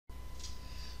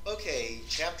Okay,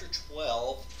 chapter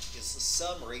 12 is the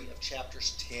summary of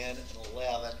chapters 10 and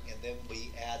 11, and then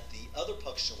we add the other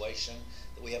punctuation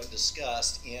that we haven't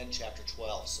discussed in chapter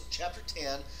 12. So chapter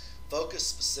 10 focused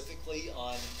specifically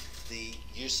on the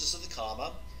uses of the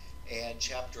comma, and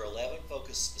chapter 11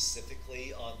 focused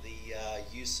specifically on the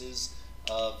uses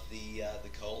of the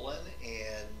colon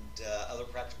and other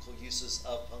practical uses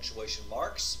of punctuation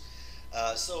marks.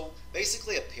 So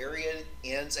basically a period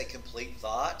ends a complete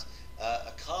thought.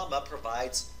 A comma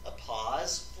provides a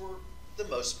pause for the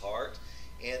most part,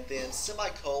 and then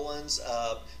semicolons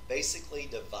basically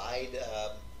divide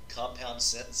compound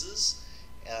sentences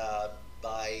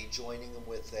by joining them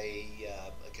with a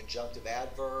conjunctive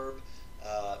adverb,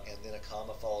 and then a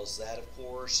comma follows that, of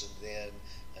course, and then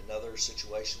another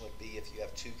situation would be if you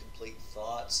have two complete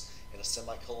thoughts and a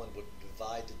semicolon would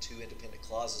divide the two independent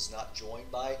clauses not joined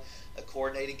by a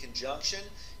coordinating conjunction.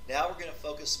 Now we're going to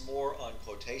focus more on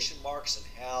quotation marks and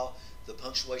how the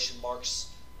punctuation marks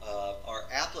are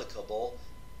applicable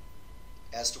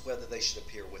as to whether they should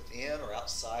appear within or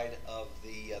outside of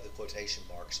the quotation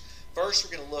marks. First,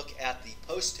 we're going to look at the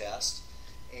post-test,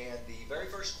 and the very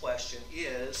first question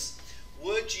is,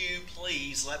 would you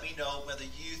please let me know whether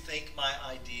you think my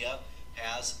idea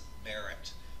has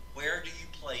merit? Where do you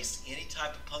place any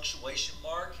type of punctuation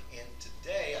mark? And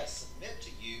today I submit to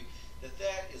you that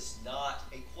that is not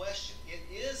a question. It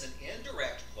is an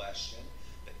indirect question,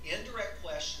 but indirect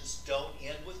questions don't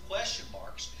end with question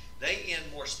marks. They end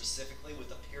more specifically with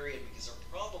a period because they're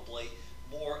probably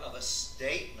more of a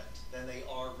statement than they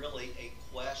are really a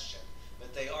question,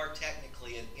 but they are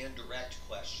technically an indirect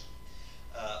question.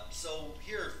 So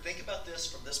here, think about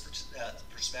this from this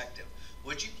perspective.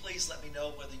 Would you please let me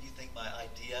know whether you think my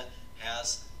idea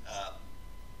has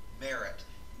merit?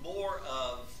 More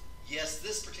of, yes,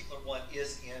 this particular one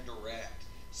is indirect.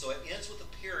 So it ends with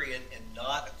a period and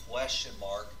not a question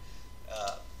mark.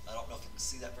 I don't know if you can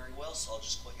see that very well, so I'll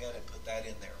just go ahead and put that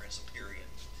in there as a period.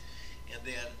 And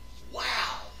then,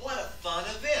 wow, what a fun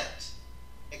event!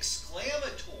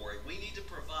 Exclamatory. We need to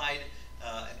provide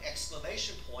an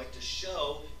exclamation point to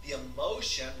show the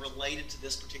emotion related to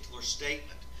this particular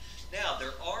statement. Now,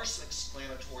 there are some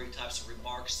exclamatory types of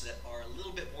remarks that are a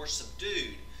little bit more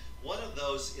subdued. One of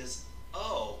those is,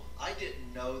 oh, I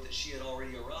didn't know that she had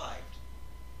already arrived.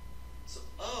 So,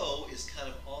 oh is kind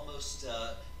of almost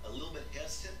a little bit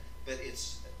hesitant, but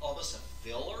it's almost a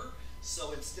filler.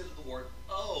 So instead of the word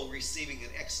oh receiving an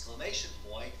exclamation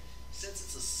point, since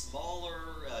it's a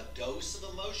smaller dose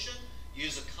of emotion,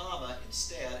 use a comma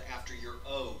instead after your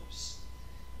O's.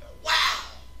 Now, wow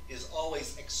is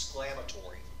always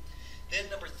exclamatory. Then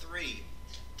number three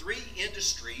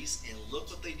industries, and look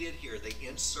what they did here. They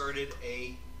inserted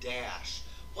a dash.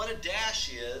 What a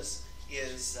dash is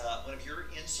whenever you're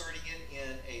inserting it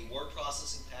in a word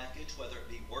processing package, whether it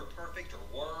be WordPerfect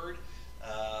or Word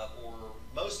or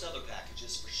most other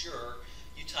packages for sure,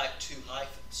 you type two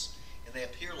hyphens, and they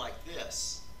appear like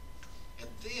this. And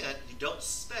then you don't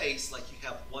space, like you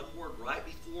have one word right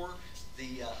before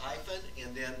the hyphen,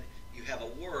 and then you have a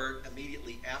word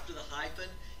immediately after the hyphen.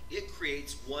 It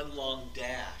creates one long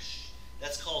dash.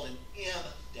 That's called an M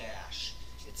dash.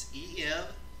 It's E-M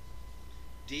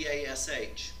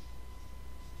D-A-S-H.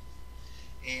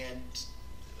 And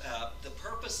the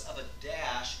purpose of a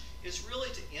dash is really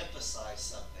to emphasize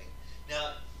something.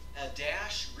 Now, a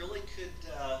dash really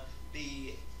could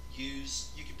be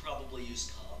used, you could probably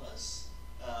use commas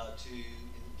in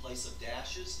place of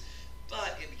dashes,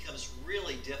 but it becomes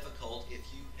really difficult if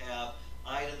you have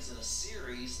items in a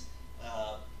series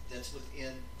that's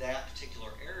within that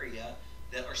particular area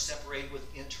that are separated with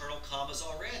internal commas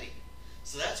already.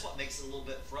 So that's what makes it a little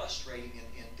bit frustrating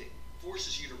and it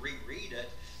forces you to reread it.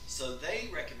 So they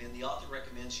recommend, the author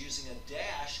recommends using a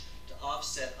dash to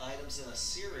offset items in a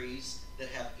series that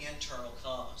have internal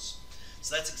commas.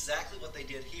 So that's exactly what they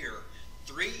did here.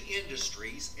 Three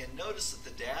industries, and notice that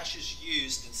the dash is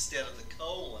used instead of the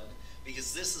colon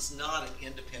because this is not an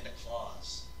independent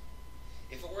clause.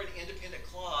 If it were an independent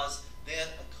clause, then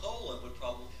a colon would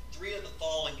probably, three of the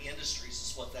following industries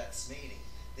is what that's meaning.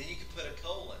 Then you could put a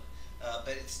colon,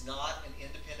 but it's not an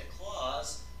independent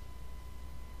clause,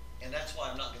 and that's why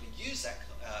I'm not going to use that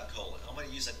colon. I'm going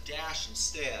to use a dash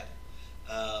instead.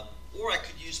 Or I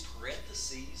could use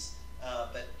parentheses,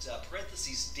 but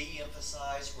parentheses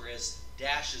de-emphasize, whereas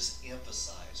dashes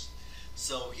emphasize.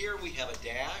 So here we have a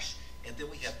dash, and then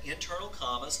we have internal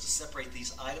commas to separate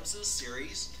these items in a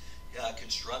series,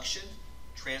 construction,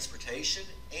 transportation,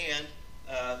 and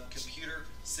computer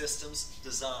systems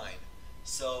design.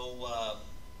 So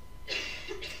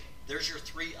there's your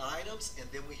three items, and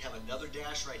then we have another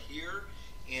dash right here,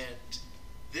 and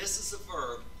this is a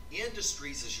verb.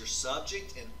 industries is your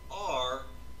subject, and are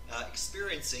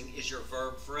experiencing is your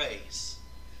verb phrase.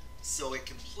 So it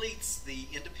completes the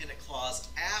independent clause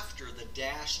after the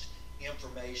dashed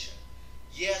information.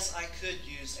 Yes, I could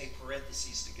use a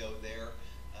parenthesis to go there.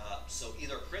 So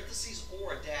either a parenthesis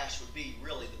or a dash would be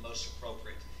really the most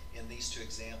appropriate in these two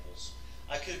examples.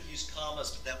 I could have used commas,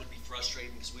 but that would be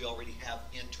frustrating because we already have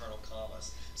internal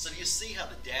commas. So do you see how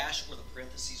the dash or the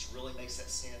parentheses really makes that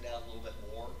stand out a little bit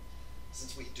more,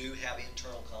 since we do have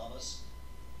internal commas?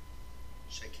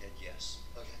 Shake head, yes.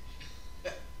 Okay.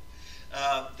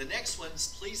 The next one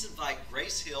is, please invite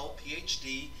Grace Hill,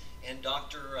 PhD, and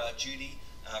Dr. Judy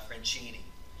Franchini.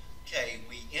 Okay,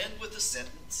 we end with a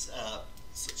sentence,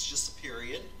 so it's just a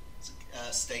period. It's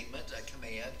a statement, a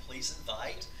command. Please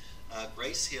invite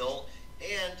Grace Hill,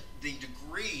 and the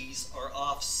degrees are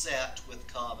offset with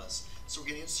commas. So we're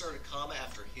going to insert a comma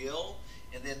after Hill,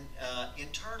 and then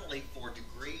internally for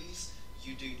degrees,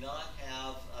 you do not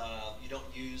have, you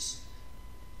don't use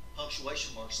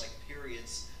punctuation marks like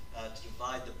periods to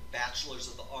divide the bachelors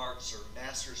of the arts or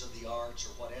masters of the arts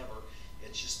or whatever.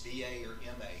 It's just BA or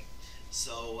MA.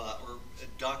 So, or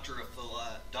doctorate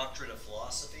of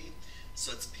philosophy.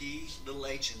 So it's P, little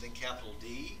h, and then capital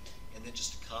D, and then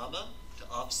just a comma to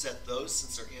offset those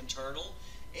since they're internal.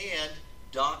 And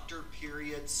Dr.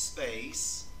 period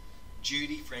space,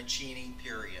 Judy Franchini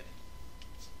period.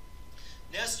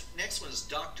 Next one is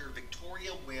Dr.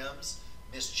 Victoria Wims,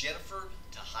 Miss Jennifer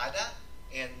Tejada,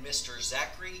 and Mr.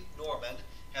 Zachary Norman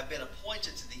have been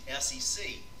appointed to the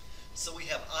SEC. So we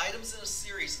have items in a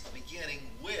series at the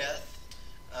beginning with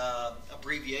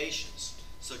abbreviations.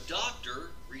 So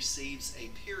doctor receives a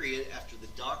period after the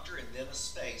doctor and then a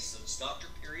space. So it's Dr.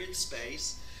 period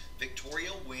space,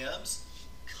 Victoria Wims,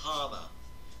 comma,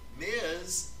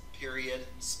 Ms. period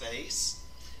space,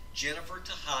 Jennifer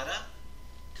Tejada,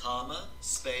 comma,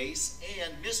 space,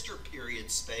 and Mr.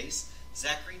 period space,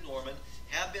 Zachary Norman,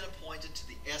 have been appointed to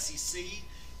the SEC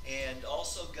and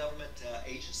also government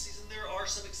agencies. And there are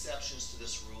some exceptions to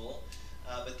this rule,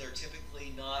 but they're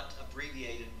typically not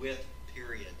abbreviated with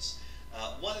periods.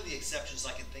 One of the exceptions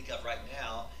I can think of right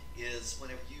now is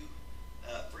whenever you,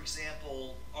 for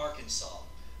example, Arkansas,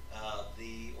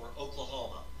 or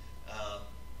Oklahoma.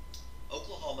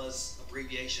 Oklahoma's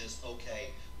abbreviation is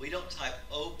OK. We don't type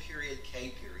O period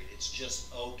K period. It's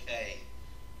just OK. It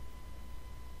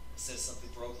says something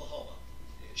for Oklahoma.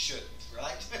 It shouldn't,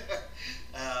 right?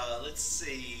 Let's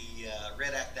see.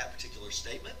 Read out that particular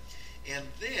statement. And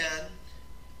then,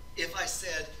 if I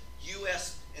said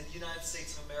U.S. and the United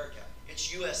States of America,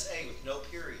 it's USA with no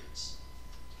periods.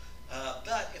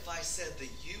 But if I said the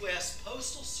U.S.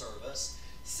 Postal Service,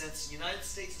 since the United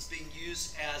States is being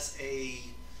used as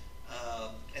an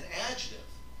adjective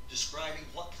describing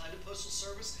what kind of postal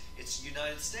service, it's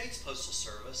United States Postal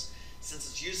Service. Since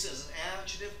it's used as an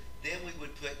adjective, then we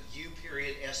would put U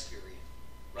period, S period,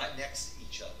 right next to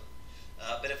each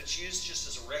other. But if it's used just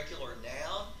as a regular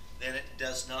noun, then it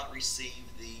does not receive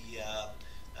the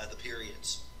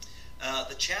periods.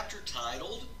 The chapter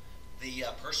titled, The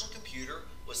Personal Computer,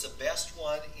 was the best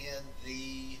one in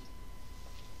the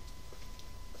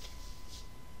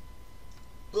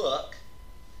book,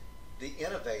 The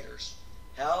Innovators,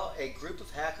 How a Group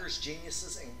of Hackers,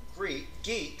 Geniuses, and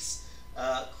Geeks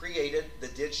Created the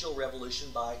Digital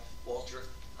Revolution by Walter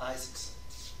Isaacson.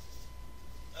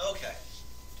 Okay, get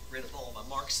rid of all my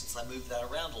marks since I moved that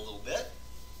around a little bit.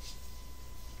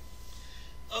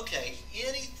 Okay,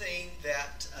 anything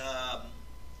that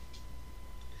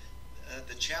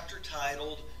the chapter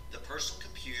titled The Personal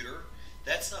Computer,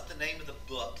 that's not the name of the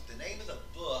book. The name of the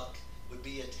book would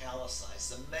be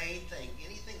italicized. The main thing,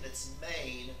 anything that's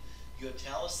main, you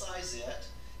italicize it,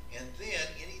 and then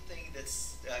anything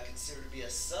that's considered to be a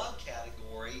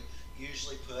subcategory,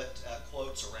 usually put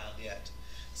quotes around it.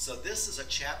 So this is a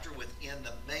chapter within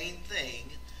the main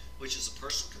thing, which is a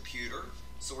personal computer.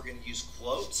 So we're going to use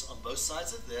quotes on both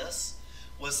sides of this.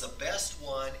 Was the best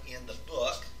one in the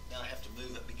book. Now I have to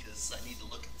move it because I need to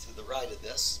look to the right of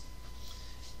this.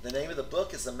 The name of the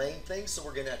book is the main thing, so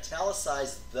we're going to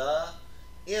italicize The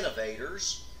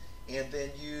Innovators, and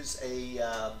then use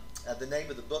the name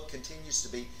of the book continues to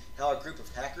be How a Group of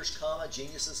Hackers, comma,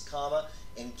 Geniuses, comma,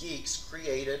 and Geeks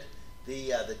Created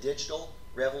the Digital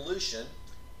Revolution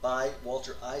by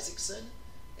Walter Isaacson,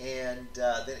 and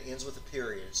then it ends with a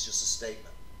period. It's just a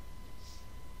statement.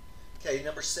 Okay,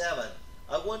 number 7.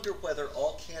 I wonder whether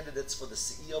all candidates for the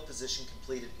CEO position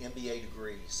completed MBA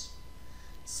degrees.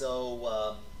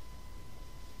 So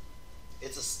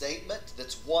it's a statement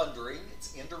that's wondering.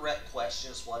 It's indirect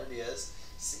question is what it is.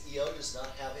 CEO does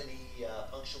not have any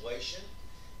punctuation.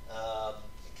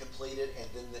 It completed, and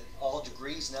then all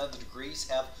degrees, none of the degrees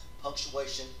have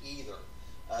punctuation either.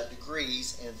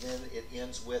 Degrees, and then it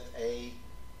ends with a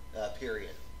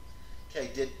period. Okay,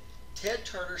 did Ted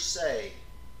Turner say?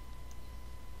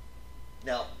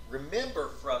 Now, remember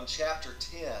from chapter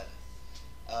 10,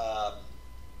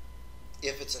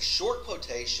 if it's a short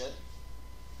quotation,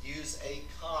 use a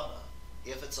comma.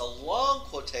 If it's a long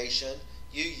quotation,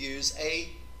 you use a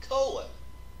colon.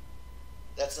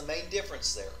 That's the main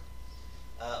difference there.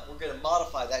 We're going to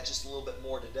modify that just a little bit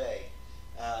more today.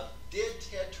 Did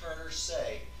Ted Turner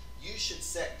say, you should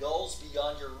set goals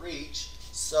beyond your reach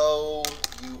so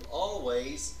you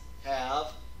always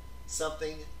have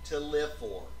something to live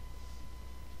for?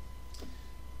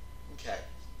 Okay.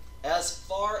 As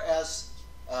far as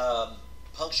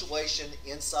punctuation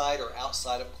inside or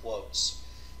outside of quotes,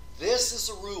 this is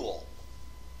a rule.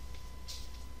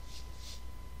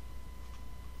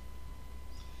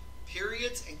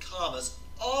 Periods and commas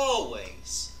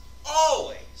always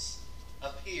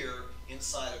appear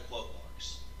inside of quote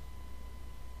marks.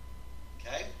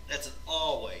 Okay? That's an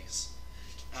always.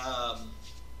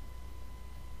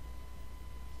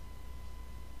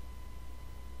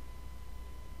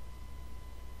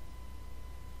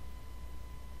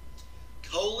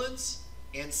 Colons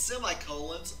and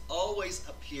semicolons always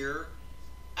appear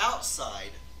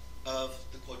outside of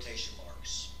the quotation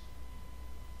marks.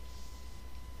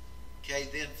 Okay,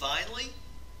 then finally,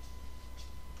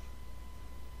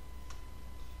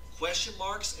 question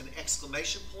marks and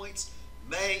exclamation points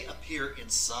may appear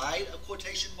inside of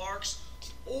quotation marks,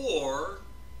 or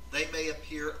they may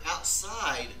appear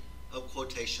outside of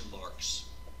quotation marks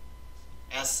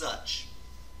as such.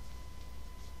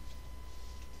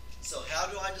 So how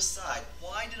do I decide?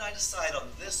 Why did I decide on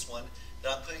this one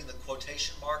that I'm putting the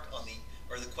quotation mark on the,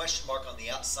 or the question mark on the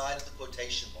outside of the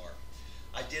quotation mark?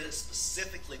 I did it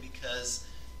specifically because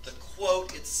the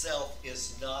quote itself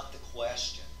is not the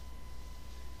question.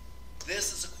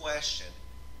 This is a question.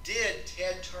 Did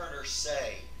Ted Turner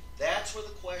say? That's where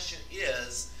the question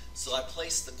is, so I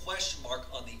placed the question mark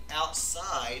on the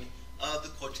outside of the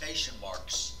quotation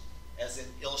marks, as in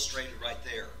illustrated right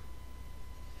there.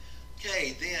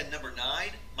 Okay, then number 9,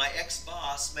 my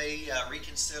ex-boss may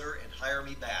reconsider and hire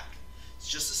me back. It's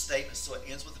just a statement, so it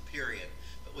ends with a period.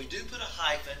 But we do put a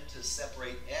hyphen to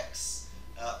separate ex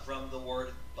from the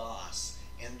word boss.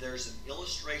 And there's an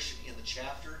illustration in the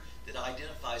chapter that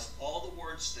identifies all the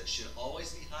words that should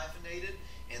always be hyphenated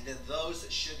and then those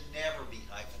that should never be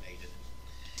hyphenated.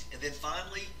 And then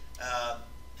finally,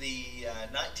 the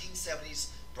 1970s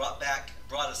brought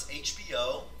us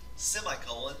HBO,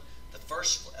 semicolon, the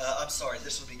first, I'm sorry,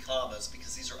 this would be commas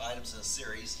because these are items in a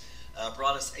series,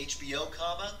 brought us HBO,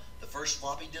 comma, the first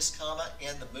floppy disk, comma,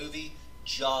 and the movie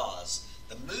Jaws.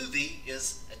 The movie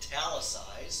is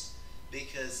italicized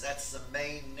because that's the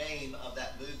main name of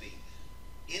that movie.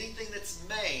 Anything that's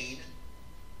main,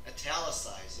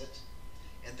 italicize it,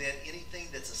 and then anything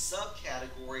that's a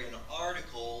subcategory, an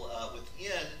article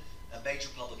within a major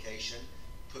publication,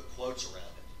 put quotes around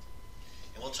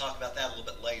it. And we'll talk about that a little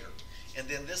bit later. And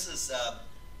then this is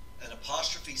an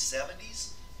apostrophe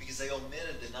 70s because they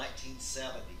omitted the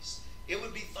 1970s. It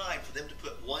would be fine for them to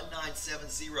put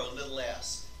 1970 little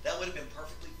s. That would have been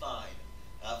perfectly fine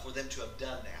for them to have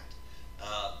done that.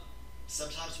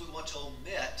 Sometimes we want to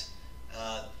omit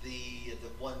the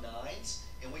 19s,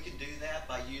 and we can do that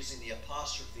by using the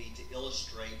apostrophe to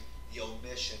illustrate the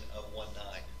omission of 19.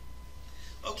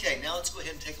 Okay, now let's go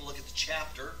ahead and take a look at the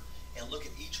chapter and look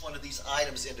at each one of these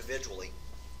items individually.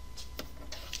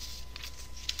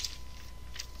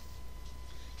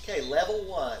 Okay, level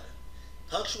 1.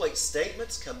 Punctuate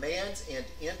statements, commands, and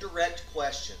indirect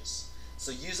questions.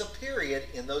 So use a period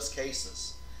in those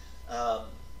cases. Our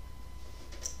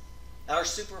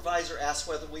supervisor asked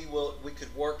whether we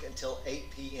could work until 8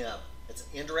 p.m. It's an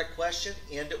indirect question,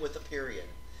 end it with a period.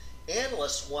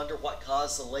 Analysts wonder what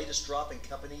caused the latest drop in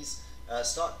company's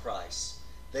stock price.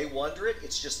 They wonder it,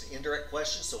 it's just an indirect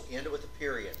question, so end it with a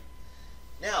period.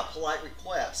 Now, polite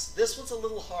request. This one's a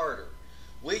little harder.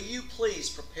 Will you please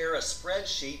prepare a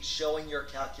spreadsheet showing your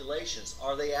calculations?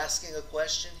 Are they asking a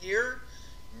question here?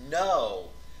 No.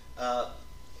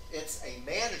 It's a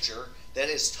manager that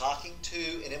is talking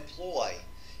to an employee,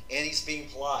 and he's being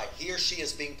polite. He or she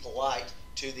is being polite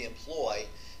to the employee,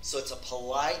 so it's a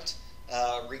polite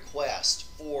request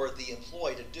for the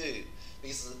employee to do,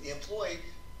 because the employee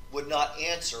would not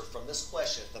answer from this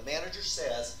question. If the manager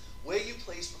says, will you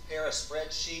please prepare a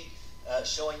spreadsheet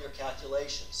showing your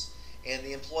calculations? And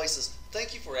the employee says,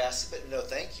 thank you for asking, but no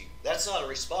thank you. That's not a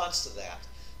response to that.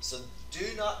 So do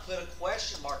not put a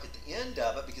question mark at the end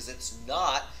of it because it's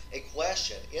not a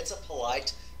question. It's a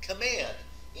polite command.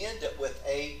 end it with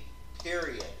a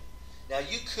period. Now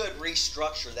you could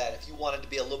restructure that if you wanted to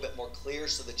be a little bit more clear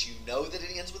so that you know that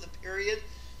it ends with a period.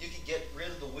 You could get rid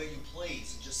of the will you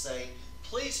please and just say,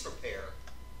 please prepare,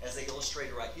 as they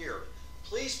illustrated right here.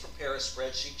 Please prepare a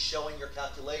spreadsheet showing your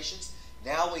calculations.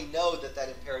 Now we know that that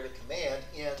imperative command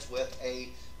ends with a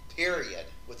period,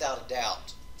 without a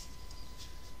doubt.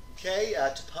 Okay,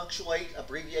 to punctuate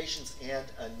abbreviations and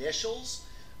initials,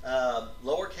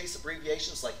 lowercase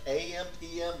abbreviations like AM,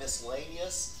 PM,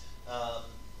 miscellaneous,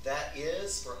 that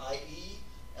is for IE.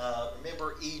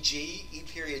 Remember EG, E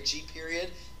period, G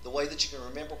period. The way that you can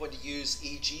remember when to use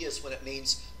EG is when it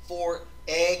means for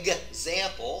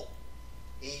example,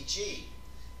 EG.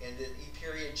 And then E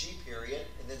period, G period,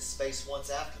 and then space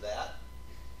once after that.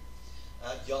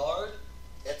 Yard,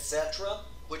 etc.,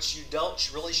 which you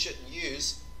really shouldn't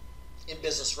use in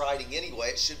business writing anyway.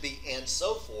 It should be and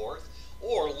so forth,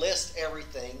 or list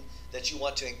everything that you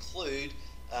want to include,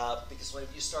 because when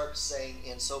you start saying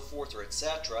and so forth or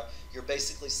etc., you're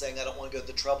basically saying I don't want to go to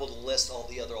the trouble to list all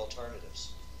the other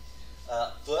alternatives.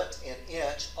 Foot and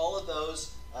inch, all of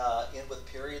those end with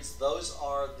periods. Those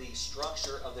are the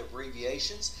structure of the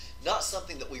abbreviations. Not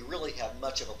something that we really have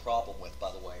much of a problem with,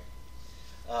 by the way.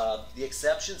 The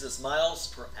exceptions is miles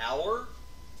per hour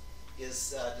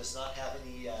does not have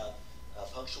any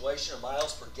punctuation, or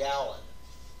miles per gallon,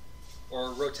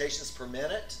 or rotations per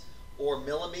minute, or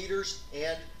millimeters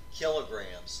and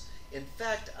kilograms. In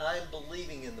fact, I'm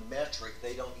believing in the metric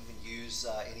they don't even use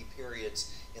any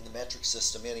periods in the metric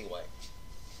system anyway.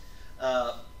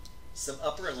 Some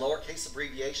upper and lowercase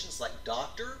abbreviations like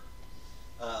doctor,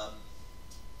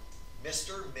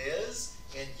 Mr., Ms.,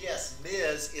 and yes,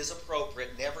 Ms. is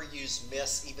appropriate. Never use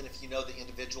Miss, even if you know the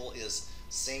individual is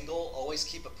single. Always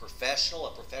keep it professional,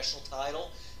 a professional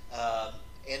title,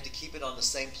 and to keep it on the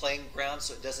same playing ground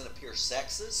so it doesn't appear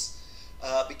sexist.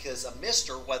 Because a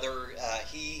Mr., whether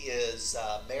he is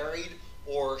married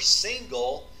or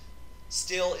single,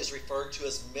 still is referred to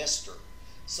as Mr.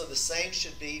 So the same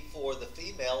should be for the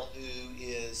female who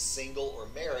is single or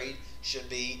married, should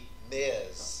be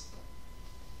Ms.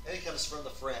 And it comes from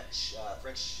the French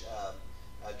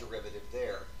derivative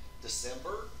there.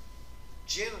 December,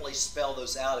 generally spell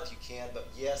those out if you can, but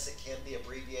yes, it can be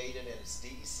abbreviated, and it's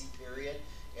DEC period.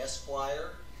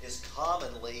 Esquire is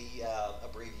commonly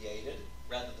abbreviated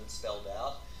rather than spelled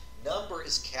out. Number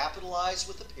is capitalized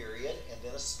with a period and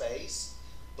then a space.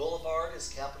 Boulevard is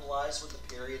capitalized with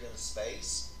a period and a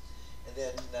space. And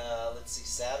then, let's see,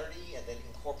 Saturday, and then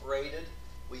incorporated.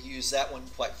 We use that one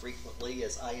quite frequently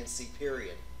as INC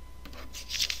period.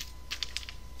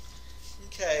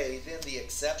 Okay, then the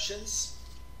exceptions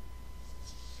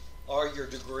are your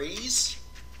degrees.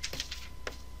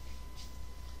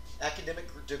 Academic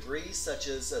degrees such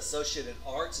as Associate in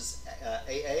Arts is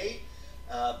AA,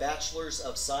 Bachelor's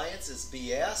of Science is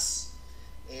BS,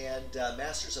 and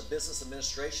Master's of Business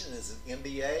Administration is an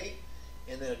MBA,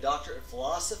 and then a Doctorate in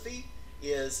Philosophy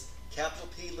is capital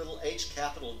P, little h,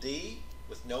 capital D,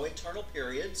 with no internal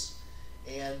periods,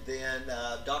 and then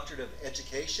Doctorate of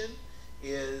Education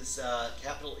is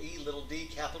capital E, little d,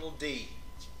 capital D.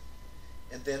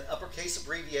 And then uppercase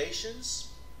abbreviations,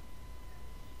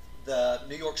 the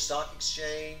New York Stock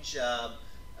Exchange,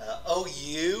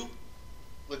 OU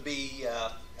would be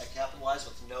capitalized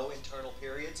with no internal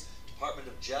periods. Department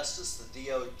of Justice, the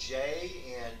DOJ,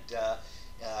 and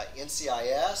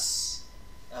NCIS,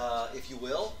 if you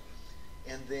will.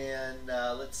 And then,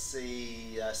 let's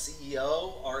see,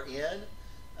 CEO, RN,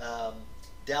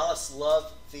 Dallas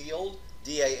Love Field,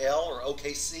 DAL, or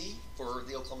OKC for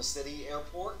the Oklahoma City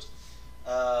Airport.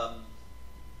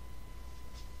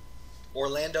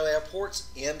 Orlando Airports,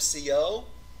 MCO,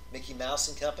 Mickey Mouse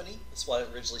and Company. That's what it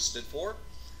originally stood for.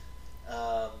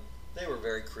 They were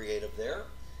very creative there.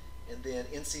 And then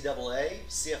NCAA,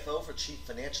 CFO for Chief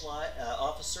Financial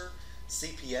Officer,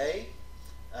 CPA.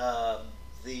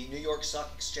 The New York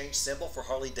Stock Exchange symbol for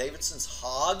Harley-Davidson's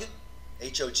HOG,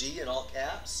 H-O-G in all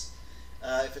caps.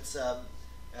 If it's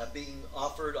being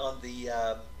offered on the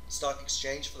stock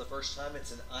exchange for the first time,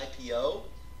 it's an IPO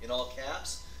in all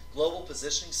caps. Global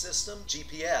Positioning System,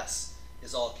 GPS,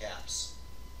 is all caps.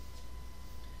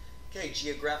 Okay,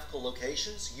 geographical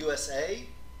locations, USA,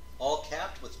 all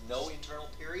capped with no internal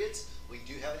periods. We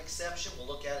do have an exception. We'll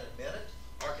look at it in a minute.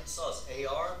 Arkansas is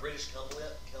AR, British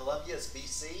Columbia is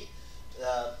BC.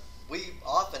 We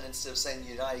often, instead of saying the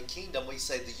United Kingdom, we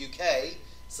say the UK.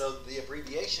 So the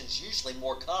abbreviation is usually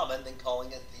more common than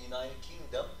calling it the United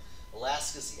Kingdom.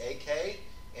 Alaska is the AK,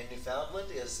 and Newfoundland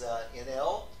is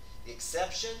NL. The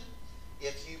exception,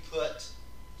 if you put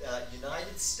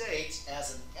United States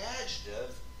as an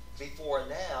adjective before a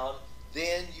noun,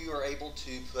 then you are able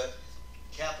to put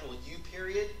capital U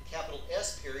period, capital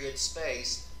S period,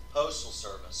 space, Postal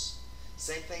Service.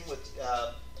 Same thing with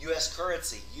U.S.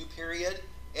 currency, U period,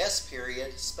 S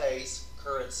period, space,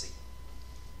 currency.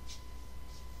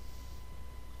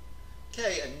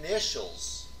 Okay,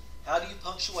 initials. How do you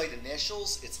punctuate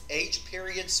initials? It's H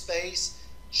period, space,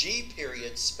 G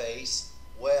period, space,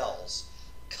 Wells.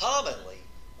 Commonly,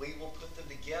 we will put them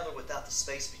together without the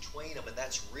space between them, and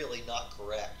that's really not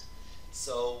correct.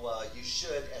 So you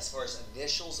should, as far as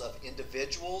initials of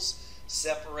individuals,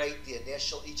 separate the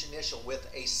initial, each initial with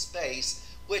a space,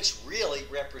 which really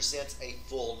represents a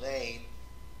full name,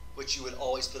 which you would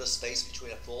always put a space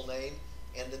between a full name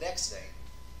and the next name.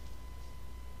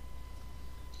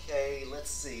 Okay,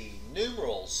 let's see.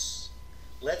 Numerals.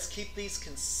 Let's keep these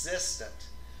consistent.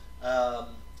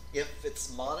 If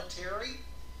it's monetary,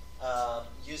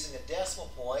 using a decimal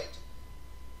point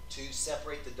to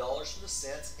separate the dollars from the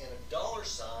cents, and a dollar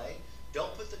sign,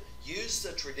 use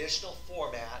the traditional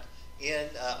format in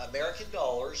American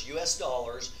dollars, US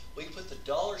dollars. We put the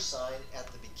dollar sign at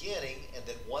the beginning and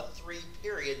then 13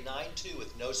 period 92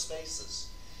 with no spaces.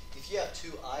 If you have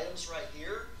two items right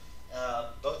here,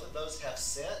 both of those have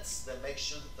cents, then make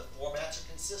sure that the formats are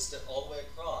consistent all the way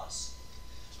across.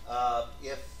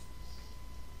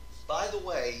 By the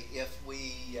way, if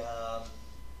we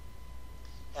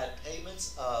had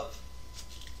payments of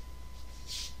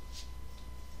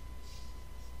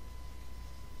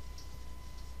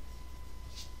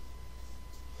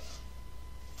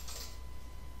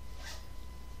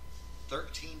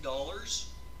 $13,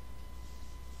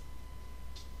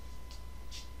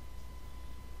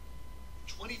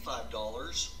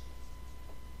 $25,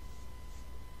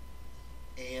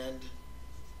 and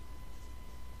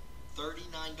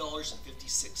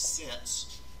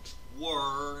 $39.56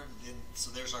 were, then,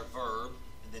 so there's our verb,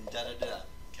 and then da-da-da.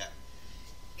 Okay.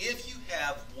 If you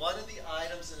have one of the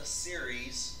items in a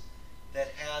series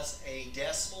that has a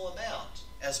decimal amount,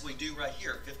 as we do right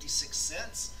here, 56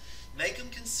 cents, make them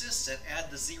consistent,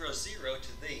 add the 00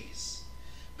 to these.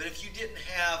 But if you didn't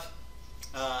have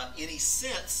any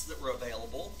cents that were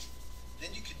available,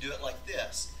 then you could do it like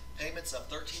this. Payments of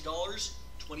 $13,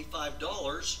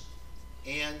 $25,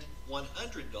 and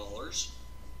 $100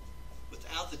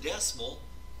 without the decimal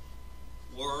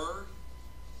were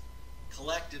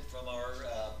collected from our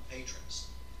patrons.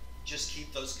 Just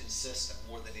keep those consistent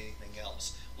more than anything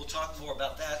else. We'll talk more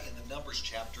about that in the numbers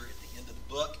chapter at the end of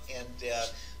the book, and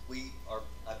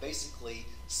I basically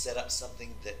set up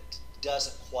something that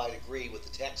doesn't quite agree with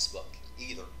the textbook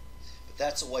either, but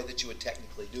that's a way that you would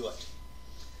technically do it.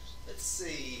 Let's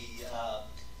see,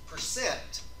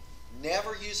 percent.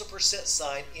 Never use a percent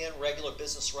sign in regular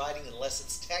business writing unless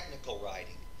it's technical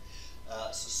writing.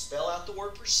 So spell out the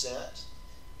word percent,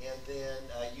 and then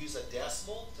use a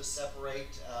decimal to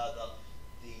separate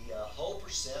the whole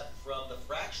percent from the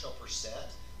fractional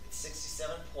percent. It's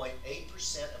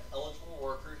 67.8% of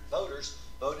eligible voters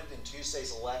voted in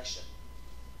Tuesday's election.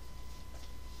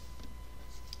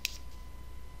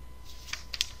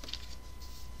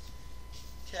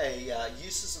 Okay,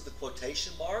 uses of the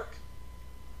quotation mark.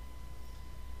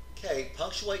 Okay,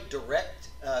 punctuate direct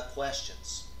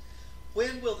questions.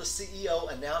 When will the CEO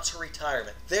announce her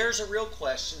retirement? There's a real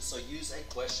question, so use a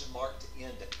question mark to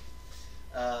end it.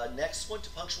 Next one, to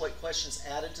punctuate questions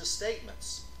added to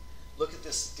statements. Look at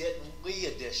this didn't we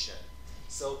edition.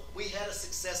 So we had a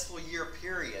successful year,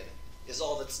 period, is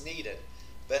all that's needed.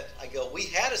 But I go, we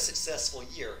had a successful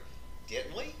year,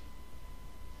 didn't we?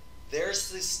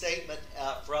 There's the statement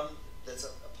that's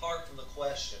apart from the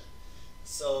question.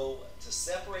 So to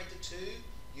separate the two,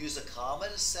 use a comma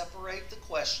to separate the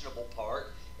questionable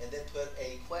part, and then put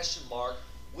a question mark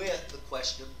with the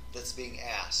question that's being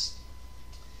asked.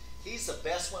 He's the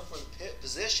best one for the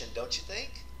position, don't you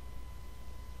think?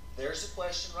 There's a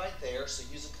question right there, so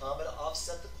use a comma to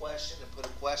offset the question and put a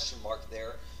question mark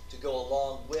there to go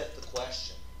along with the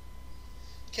question.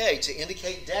 Okay, to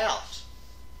indicate doubt.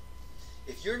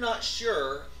 If you're not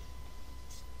sure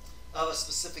of a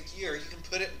specific year, you can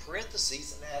put it in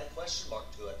parentheses and add a question mark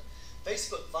to it.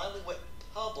 Facebook finally went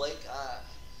public.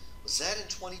 Was that in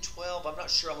 2012? I'm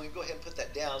not sure. I'm going to go ahead and put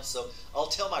that down. So I'll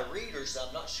tell my readers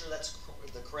I'm not sure that's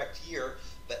the correct year,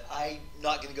 but I'm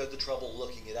not going to go to the trouble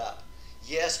looking it up.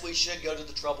 Yes, we should go to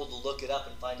the trouble to look it up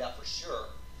and find out for sure.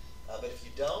 But if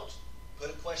you don't, put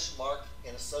a question mark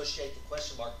and associate the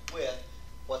question mark with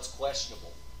what's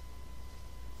questionable.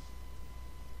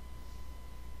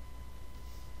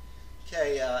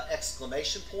 Okay,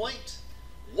 exclamation point.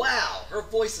 Wow, her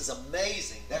voice is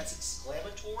amazing. That's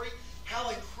exclamatory. How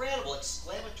incredible,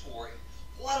 exclamatory.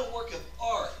 What a work of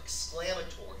art,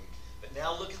 exclamatory. But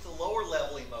now look at the lower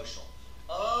level emotional.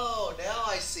 Oh, now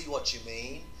I see what what you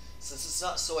mean. Since it's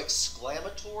not so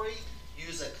exclamatory,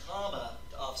 use a comma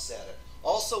to offset it.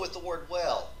 Also with the word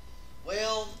well.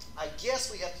 Well, I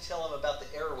guess we have to tell them about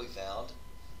the error we found.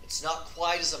 It's not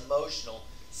quite as emotional,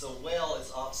 so well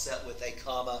is offset with a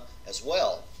comma as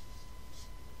well.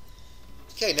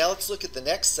 Okay, now let's look at the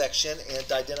next section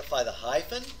and identify the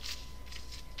hyphen.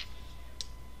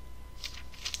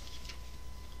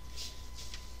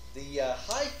 The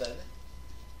hyphen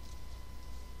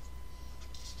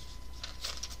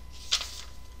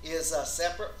is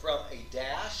separate from a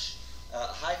dash.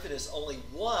 Hyphen is only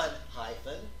one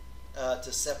hyphen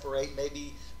to separate,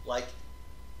 maybe like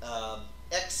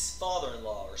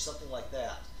ex-father-in-law or something like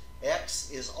that.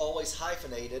 Ex is always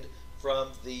hyphenated from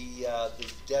the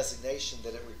designation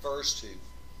that it refers to.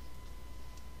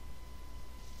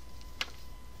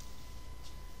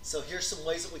 So here's some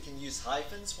ways that we can use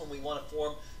hyphens when we want to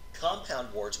form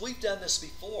compound words. We've done this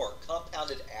before.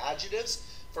 Compounded adjectives,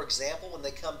 for example, when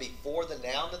they come before the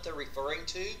noun that they're referring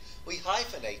to, we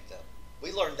hyphenate them.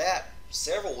 We learned that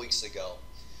several weeks ago.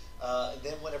 And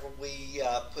then whenever we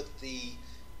put the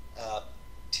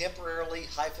temporarily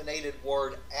hyphenated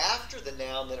word after the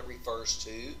noun that it refers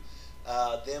to,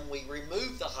 then we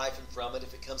remove the hyphen from it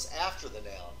if it comes after the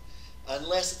noun,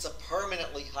 unless it's a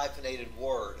permanently hyphenated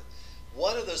word.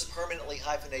 One of those permanently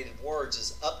hyphenated words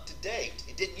is up to date.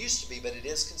 It didn't used to be, but it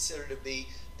is considered to be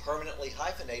permanently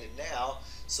hyphenated now.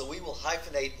 So we will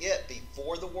hyphenate it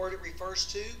before the word it refers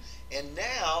to, and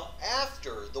now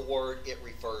after the word it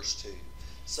refers to.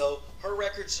 So her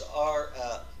records are,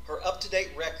 her up-to-date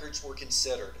records were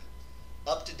considered.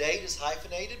 Up-to-date is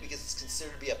hyphenated because it's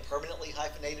considered to be a permanently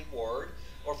hyphenated word.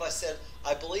 Or if I said,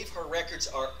 I believe her records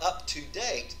are up to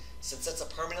date, since that's a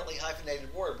permanently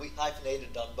hyphenated word, we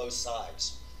hyphenated on both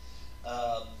sides.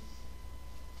 I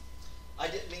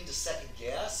didn't mean to second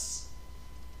guess.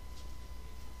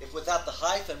 If without the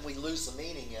hyphen we lose the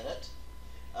meaning in it.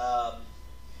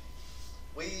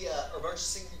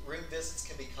 Emergency room visits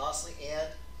can be costly and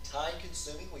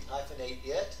time-consuming. We hyphenate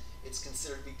it. It's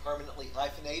considered to be permanently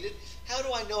hyphenated. How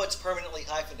do I know it's permanently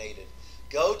hyphenated?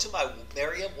 Go to my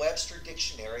Merriam-Webster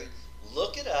dictionary,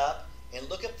 look it up, and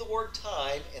look up the word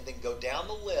time, and then go down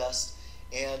the list.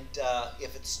 And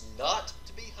if it's not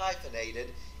to be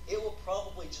hyphenated, it will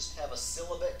probably just have a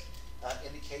syllabic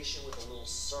indication with a little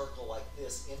circle like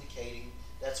this, indicating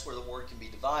that's where the word can be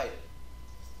divided.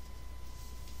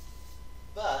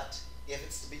 But if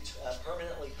it's to be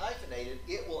permanently hyphenated,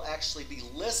 it will actually be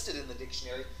listed in the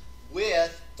dictionary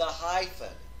with the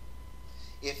hyphen.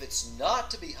 If it's not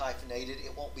to be hyphenated,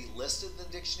 it won't be listed in the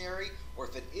dictionary, or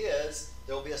if it is,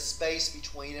 there will be a space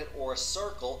between it or a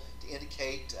circle to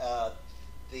indicate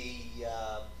the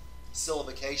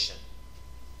syllabication.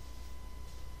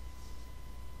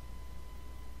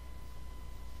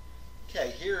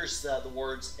 Okay, here's the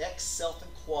words ex, self,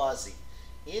 and quasi.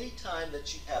 Anytime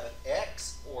that you have an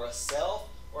ex or a self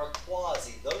or a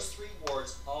quasi, those three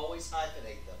words, always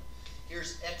hyphenate them.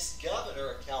 Here's ex-governor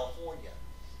of California.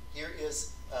 Here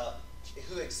is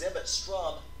who exhibits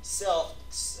strong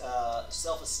self-esteem.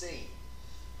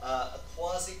 A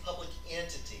quasi-public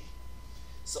entity.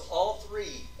 So all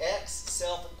three, ex,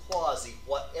 self, and quasi,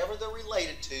 whatever they're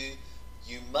related to,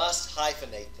 you must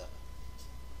hyphenate them.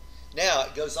 Now,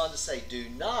 it goes on to say, do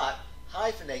not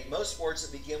hyphenate most words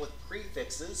that begin with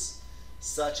prefixes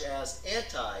such as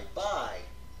anti, bi,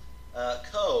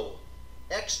 co,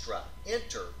 extra,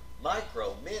 inter,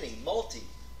 micro, mini, multi,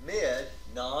 mid,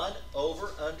 non,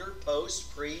 over, under, post,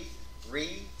 pre,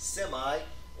 re, semi,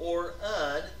 or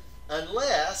un,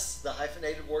 unless the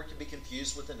hyphenated word can be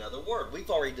confused with another word.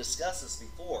 We've already discussed this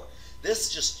before. This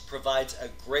just provides a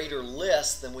greater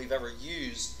list than we've ever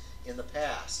used in the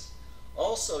past.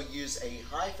 Also use a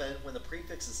hyphen when the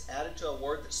prefix is added to a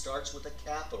word that starts with a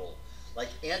capital, like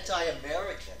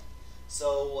anti-American.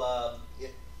 So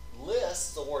it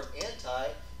lists the word anti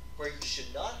where you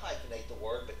should not hyphenate the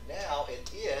word, but now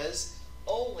it is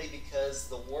only because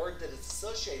the word that it's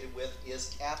associated with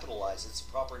is capitalized. It's a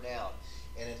proper noun.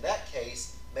 And in that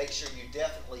case, make sure you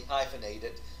definitely hyphenate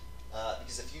it,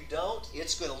 because if you don't,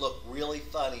 it's going to look really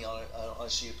funny on a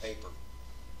sheet of paper.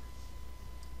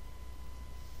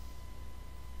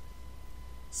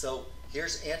 So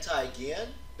here's anti again,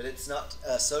 but it's not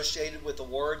associated with a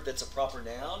word that's a proper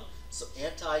noun. So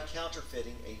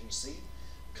anti-counterfeiting agency,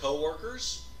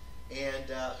 co-workers, and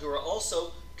who are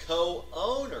also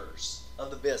co-owners of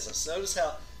the business. Notice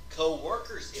how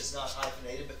co-workers is not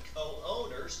hyphenated, but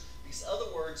co-owners. These other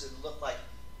words that look like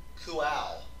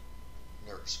co-owners.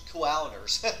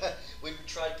 We've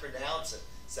tried to pronounce it.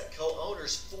 It's that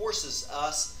co-owners forces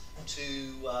us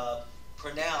to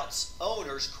pronounce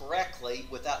owners correctly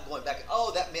without going back,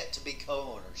 oh, that meant to be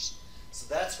co-owners. So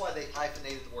that's why they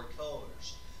hyphenated the word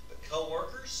co-owners. But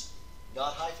co-workers,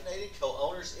 not hyphenated.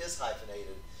 Co-owners is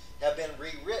hyphenated. Have been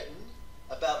rewritten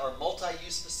about our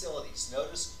multi-use facilities.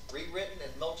 Notice rewritten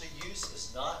and multi-use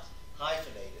is not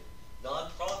hyphenated.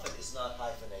 Non-profit is not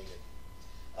hyphenated.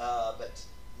 But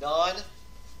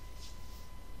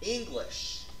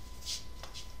non-English.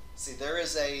 See, there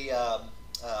is a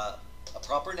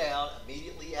proper noun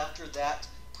immediately after that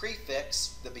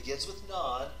prefix that begins with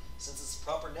non. Since it's a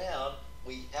proper noun,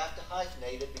 we have to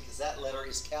hyphenate it because that letter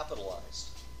is capitalized.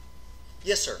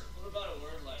 Yes, sir? What about a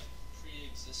word like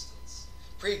pre-existence?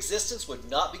 Pre-existence would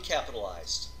not be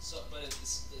capitalized. So, but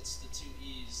it's the two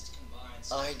E's combined.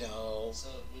 So, I know. So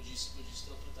would you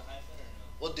still put the hyphen or no?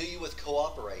 Well, do you with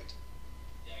cooperate?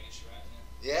 Yeah, I guess you're right.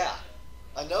 Yeah.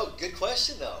 I know. Good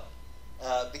question, though.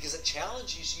 Because it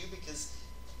challenges you because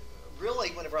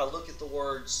really whenever I look at the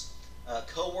words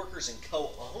co-workers and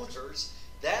co-owners,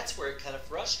 that's where it kind of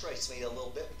frustrates me a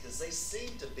little bit because they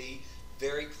seem to be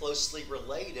very closely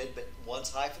related, but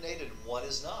one's hyphenated and one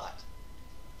is not.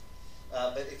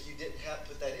 But if you didn't have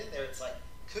put that in there, it's like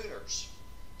cooners,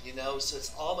 you know, so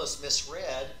it's almost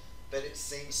misread, but it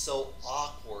seems so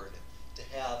awkward to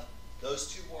have those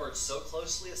two words so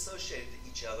closely associated to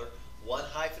each other, one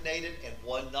hyphenated and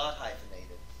one not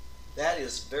hyphenated. That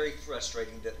is very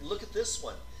frustrating. Look at this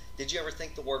one. Did you ever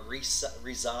think the word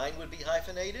resign would be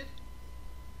hyphenated?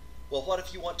 Well, what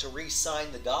if you want to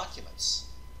re-sign the documents?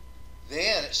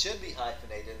 Then it should be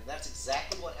hyphenated, and that's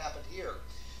exactly what happened here.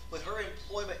 When her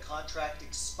employment contract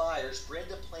expires,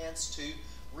 Brenda plans to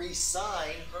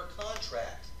re-sign her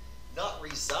contract. Not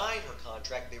resign her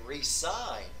contract, they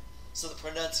re-sign. So the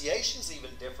pronunciation is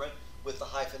even different with the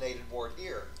hyphenated word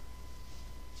here.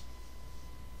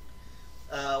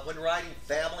 When writing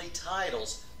family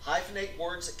titles, hyphenate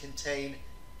words that contain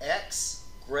ex,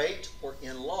 great, or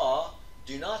in-law.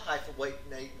 Do not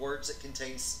hyphenate words that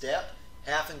contain step,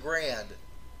 half, and grand.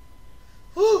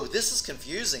 Whew, this is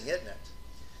confusing, isn't it?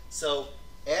 So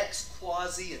ex,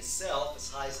 quasi, and self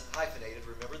is hyphenated.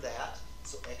 Remember that.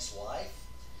 So ex-wife.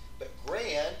 But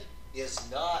grand is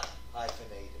not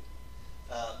hyphenated.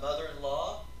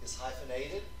 Mother-in-law is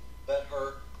hyphenated, but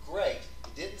her great.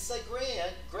 It didn't say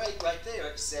grand, great right there.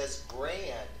 It says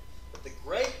grand. But the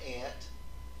great aunt,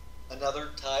 another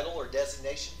title or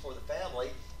designation for the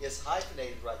family, is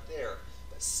hyphenated right there.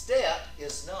 But step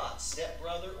is not.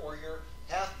 Step-brother or your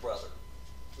half-brother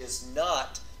is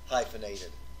not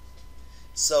hyphenated.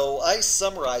 So I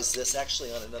summarized this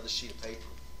actually on another sheet of paper.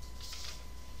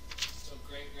 So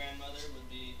great-grandmother would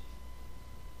be?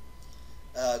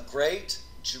 Great,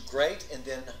 and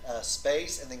then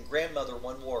space, and then grandmother,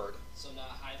 one word. So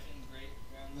not hyphen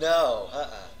great-grandmother? No,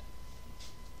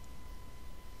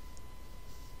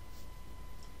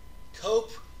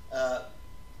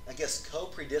 I guess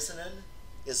co-predicinen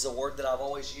is the word that I've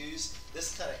always used.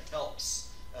 This kind of helps.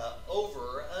 Over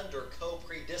or under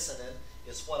co-predicinen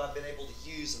is what I've been able to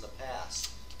use in the past.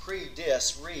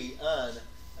 Pre-dis, re, un,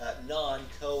 non,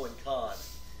 co, and con.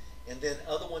 And then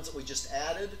other ones that we just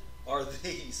added are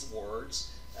these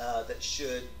words that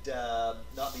should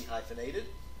not be hyphenated.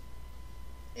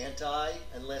 Anti,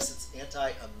 unless it's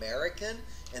anti-American,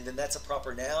 and then that's a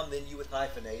proper noun, then you would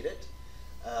hyphenate it.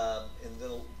 And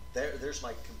then there's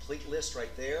my complete list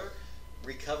right there.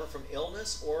 Recover from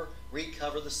illness or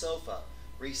recover the sofa.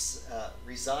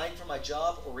 Resign from my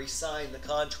job or resign the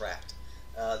contract.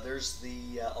 There's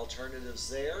the alternatives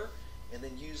there. And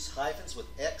then use hyphens with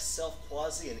ex, self,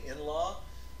 quasi, and in-law,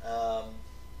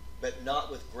 but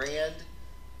not with grand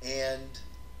and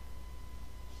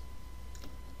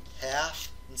half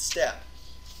and step.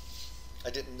 I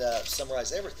didn't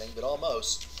summarize everything, but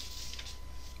almost.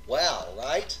 Wow,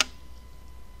 right?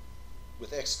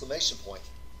 With exclamation point.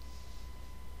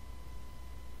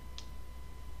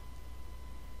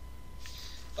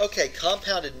 Okay,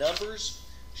 compounded numbers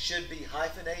should be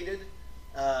hyphenated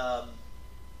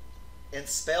and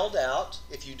spelled out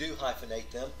if you do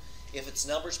hyphenate them if it's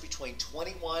numbers between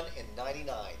 21 and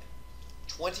 99.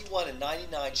 21 and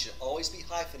 99 should always be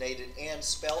hyphenated and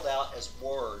spelled out as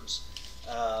words.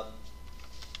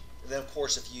 Then, of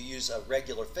course, if you use a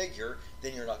regular figure,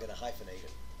 then you're not going to hyphenate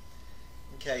it.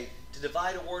 Okay, to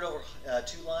divide a word over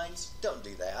 2 lines, don't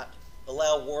do that.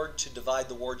 Allow Word to divide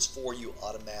the words for you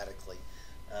automatically.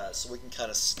 So we can kind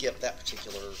of skip that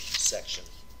particular section.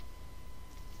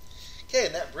 Okay,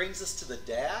 and that brings us to the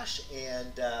dash,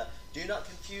 and do not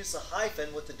confuse the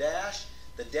hyphen with the dash.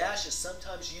 The dash is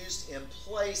sometimes used in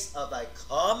place of a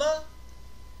comma,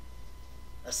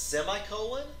 a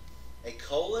semicolon, a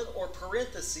colon, or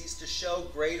parentheses to show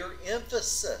greater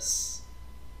emphasis.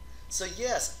 So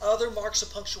yes, other marks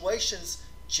of punctuation's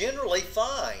generally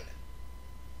fine.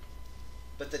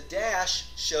 But the dash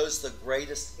shows the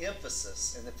greatest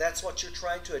emphasis. And if that's what you're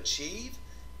trying to achieve,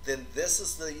 then this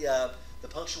is the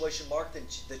punctuation mark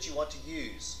that you want to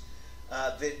use.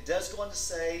 It does go on to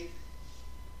say,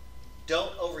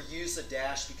 don't overuse the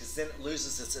dash because then it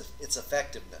loses its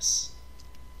effectiveness.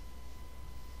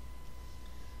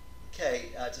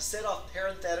 Okay, to set off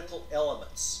parenthetical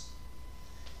elements.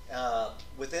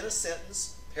 Within a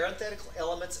sentence, parenthetical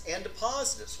elements and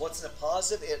appositives. What's an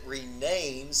appositive? It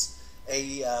renames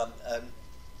a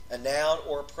noun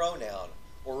or a pronoun,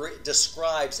 or it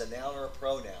describes a noun or a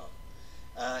pronoun.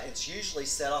 It's usually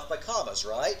set off by commas,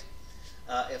 right?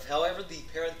 If, however, the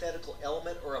parenthetical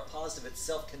element or appositive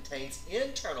itself contains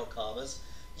internal commas,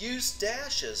 use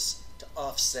dashes to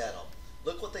offset them.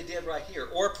 Look what they did right here,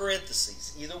 or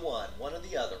parentheses, either one or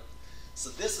the other. So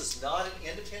this is not an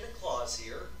independent clause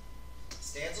here. It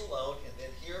stands alone, and then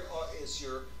here is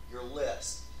your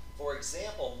list. For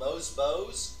example, Moe's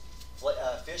Bows,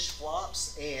 Fish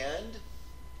Flops, and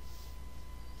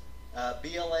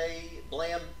BLA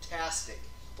Blamtastic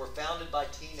were founded by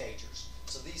teenagers.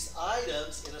 So these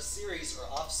items in a series are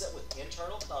offset with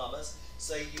internal commas,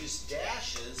 so you use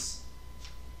dashes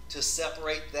to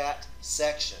separate that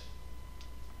section.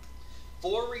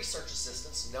 For research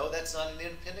assistants, no, that's not an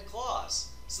independent clause.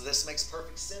 So this makes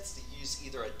perfect sense to use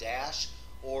either a dash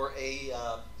or a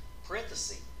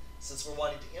parenthesis. Since we're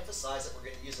wanting to emphasize it, we're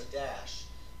going to use a dash.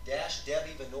 Dash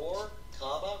Debbie Venor,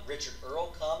 comma, Richard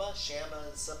Earl, comma, Shama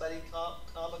and somebody,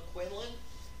 comma, Quinlan,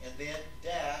 and then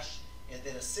dash, and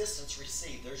then assistance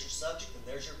received. There's your subject and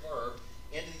there's your verb.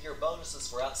 Into your bonuses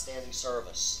for outstanding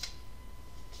service.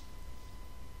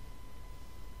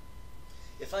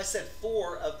 If I said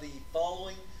four of the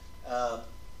following,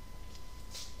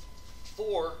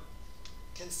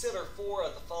 consider four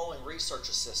of the following research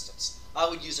assistants, I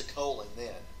would use a colon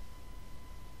then,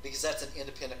 because that's an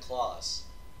independent clause.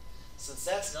 Since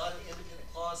that's not an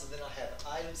independent clause, and then I have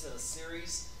items in a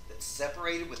series that's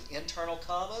separated with internal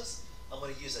commas, I'm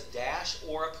going to use a dash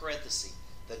or a parenthesis.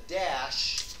 The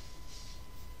dash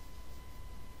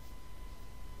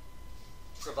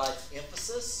provides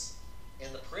emphasis,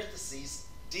 and the parentheses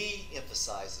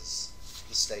de-emphasizes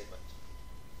the statement.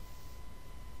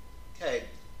 Okay,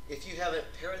 if you have a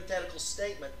parenthetical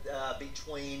statement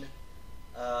between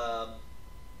a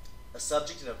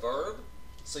subject and a verb,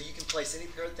 so you can place any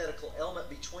parenthetical element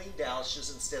between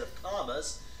dashes instead of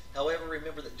commas. However,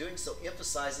 remember that doing so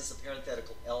emphasizes the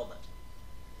parenthetical element.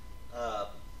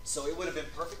 So it would have been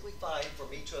perfectly fine for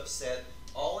me to have said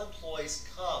all employees,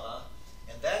 comma,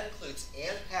 and that includes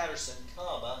Ann Patterson,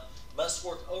 comma, must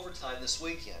work overtime this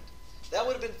weekend. That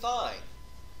would have been fine.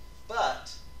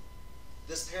 But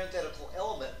this parenthetical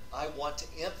element I want to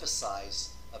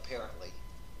emphasize, apparently.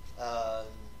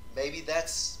 Maybe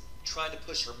that's trying to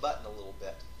push her button a little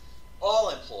bit. All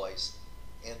employees,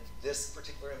 and this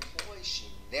particular employee, she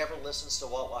never listens to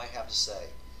what I have to say.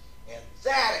 And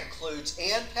that includes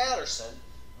Ann Patterson,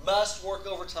 must work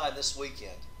overtime this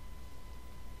weekend.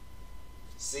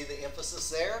 See the emphasis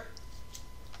there?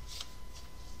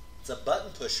 It's a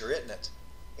button pusher, isn't it?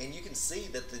 And you can see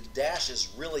that the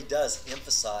dashes really does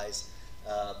emphasize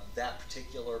that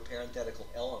particular parenthetical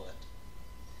element.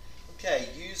 Okay,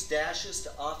 use dashes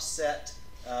to offset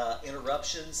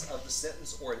interruptions of the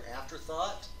sentence or an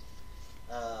afterthought.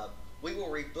 We will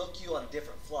rebook you on a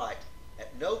different flight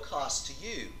at no cost to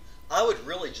you. I would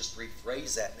really just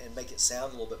rephrase that and make it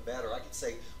sound a little bit better. I could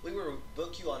say, we will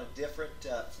book you on a different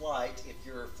flight if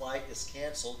your flight is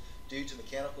canceled due to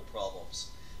mechanical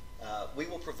problems. We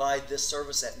will provide this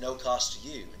service at no cost to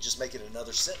you, and just make it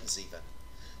another sentence even.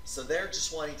 So they're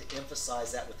just wanting to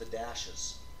emphasize that with the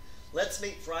dashes. Let's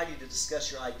meet Friday to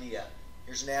discuss your idea.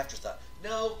 Here's an afterthought.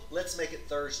 No, let's make it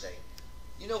Thursday.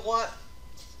 You know what?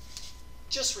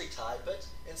 Just retype it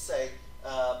and say,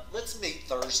 let's meet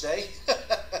Thursday.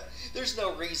 There's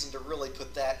no reason to really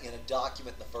put that in a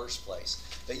document in the first place.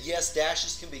 But yes,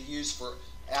 dashes can be used for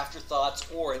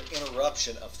afterthoughts or an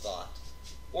interruption of thought,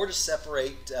 or to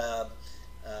separate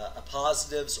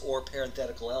appositives or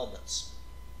parenthetical elements.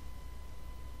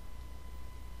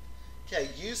 Okay,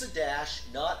 use a dash,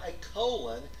 not a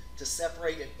colon, to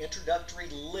separate an introductory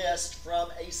list from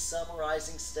a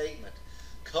summarizing statement.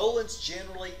 Colons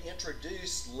generally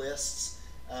introduce lists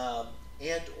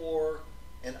and or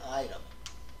an item.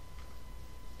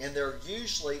 And they're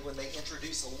usually, when they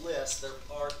introduce a list, they're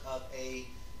part of a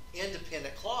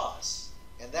independent clause.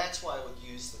 And that's why I would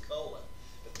use the colon.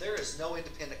 But there is no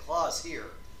independent clause here.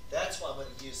 That's why I'm going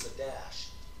to use the dash.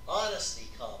 Honesty,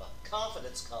 comma,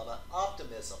 confidence, comma,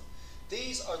 optimism.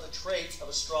 These are the traits of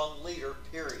a strong leader,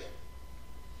 period.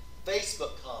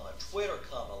 Facebook, comma, Twitter,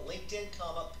 comma, LinkedIn,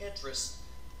 comma, Pinterest,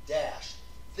 dash.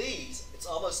 These, it's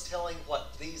almost telling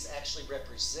what these actually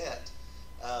represent.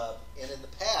 And in the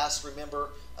past, remember,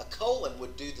 a colon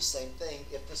would do the same thing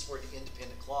if this were an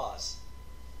independent clause.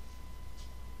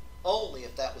 Only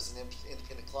if that was an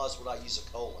independent clause would I use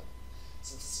a colon.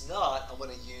 Since it's not, I'm going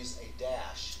to use a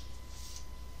dash.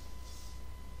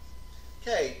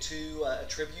 Okay, to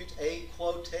attribute a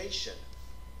quotation.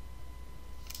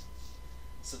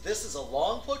 So this is a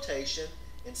long quotation,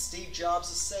 and Steve Jobs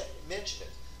has mentioned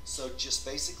it. So just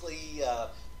basically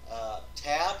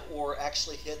tab or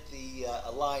actually hit the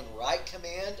align right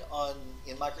command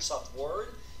in Microsoft Word.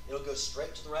 It'll go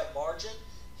straight to the right margin.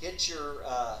 Hit your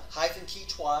hyphen key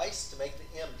twice to make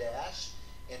the M dash,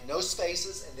 and no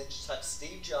spaces, and then just type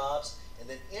Steve Jobs, and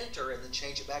then enter, and then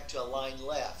change it back to align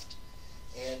left.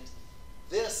 And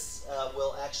this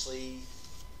will actually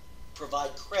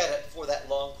provide credit for that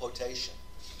long quotation.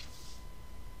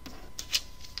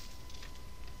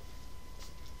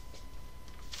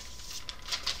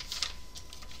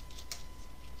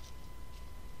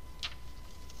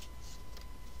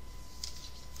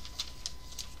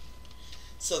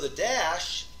 So the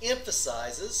dash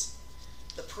emphasizes.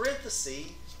 The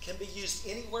parenthesis can be used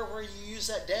anywhere where you use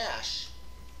that dash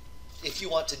if you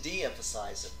want to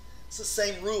de-emphasize it. It's the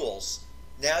same rules.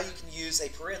 Now you can use a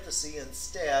parenthesis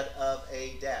instead of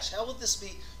a dash. How would this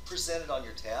be presented on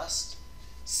your test?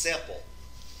 Simple.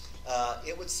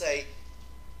 It would say,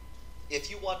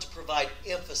 if you want to provide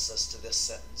emphasis to this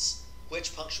sentence,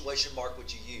 which punctuation mark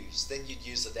would you use? Then you'd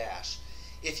use a dash.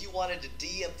 If you wanted to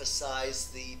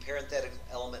de-emphasize the parenthetical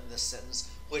element in this sentence,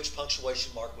 which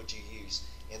punctuation mark would you use?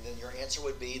 And then your answer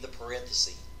would be the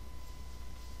parenthesis.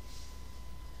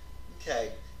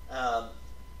 Okay.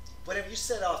 Whenever you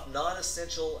set off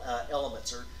non-essential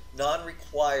elements or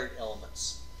non-required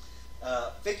elements,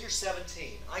 figure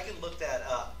 17, I can look that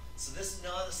up. So this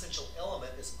non-essential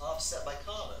element is offset by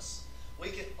commas. We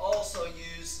can also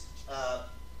use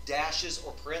dashes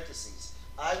or parentheses.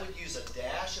 I would use a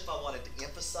dash if I wanted to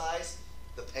emphasize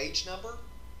the page number,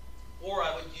 or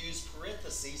I would use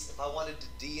parentheses if I wanted to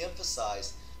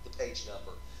de-emphasize the page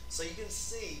number. So you can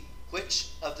see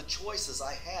which of the choices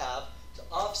I have to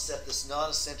offset this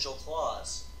non-essential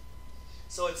clause.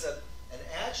 So it's an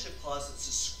adjective clause that's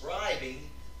describing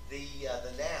the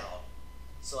noun.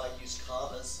 So I use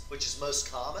commas, which is most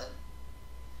common.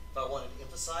 If I wanted to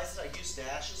emphasize it, I use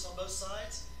dashes on both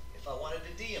sides. If I wanted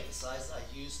to de-emphasize it, I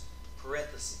use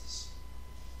parentheses.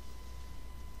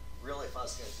 Really, if I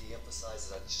was going to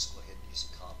de-emphasize it, I'd just go ahead and use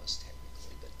commas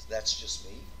technically, but that's just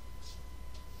me.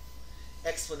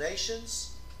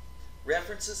 Explanations,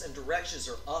 references, and directions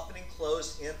are often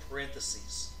enclosed in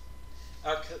parentheses.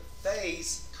 Our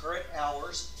cafe's current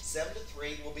hours, 7 to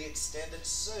 3, will be extended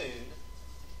soon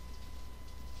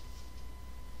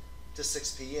to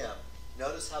 6 p.m.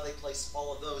 Notice how they place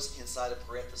all of those inside of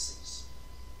parentheses.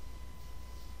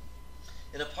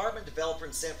 An apartment developer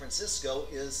in San Francisco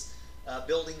is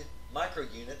building micro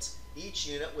units, each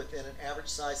unit within an average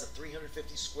size of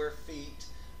 350 square feet.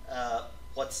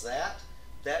 What's that?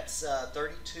 That's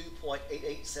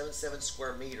 32.8877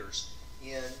 square meters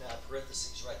in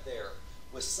parentheses right there,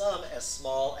 with some as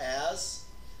small as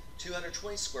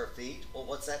 220 square feet. Well,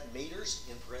 what's that in meters?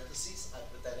 In parentheses, I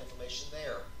put that information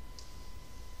there.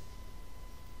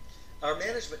 Our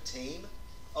management team,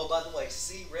 oh, by the way,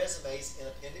 see resumes in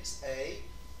Appendix A,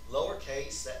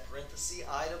 lowercase, that parenthesis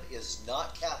item is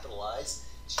not capitalized,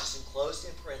 it's just enclosed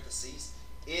in parentheses,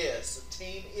 is, so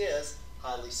team is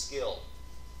highly skilled.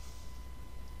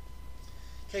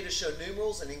 Okay, to show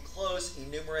numerals and enclose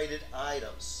enumerated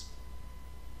items.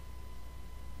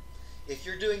 If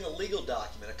you're doing a legal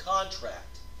document, a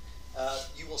contract,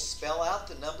 you will spell out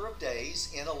the number of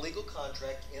days in a legal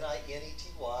contract,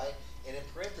 N-I-N-E-T-Y, and in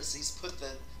parentheses put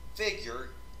the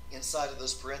figure inside of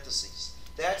those parentheses.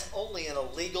 That's only in a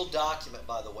legal document,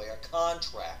 by the way, a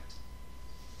contract.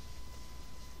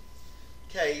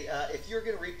 Okay, if you're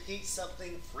going to repeat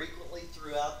something frequently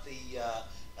throughout the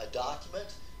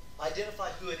document,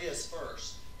 identify who it is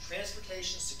first.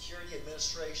 Transportation Security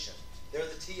Administration. They're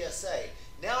the TSA.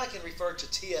 Now I can refer to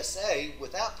TSA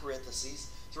without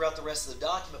parentheses throughout the rest of the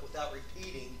document without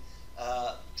repeating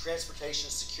Transportation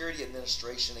Security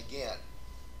Administration again.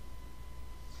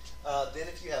 Then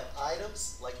if you have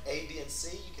items like A, B, and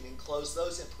C, you can enclose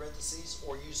those in parentheses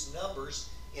or use numbers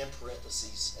in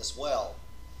parentheses as well.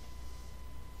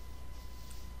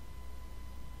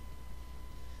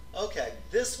 Okay,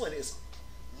 this one is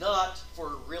not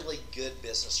for really good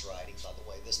business writing, by the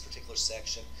way, this particular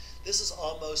section. This is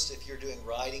almost if you're doing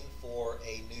writing for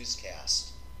a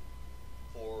newscast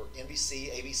for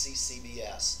NBC, ABC,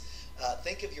 CBS.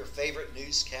 Think of your favorite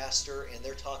newscaster, and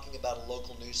they're talking about a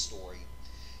local news story.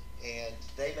 And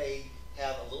they may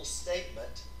have a little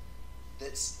statement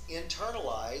that's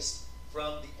internalized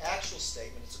from the actual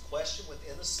statement. It's a question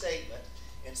within the statement,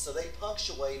 and so they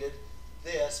punctuated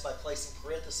this by placing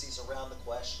parentheses around the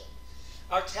question.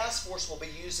 Our task force will be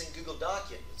using Google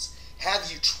Documents.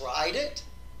 Have you tried it?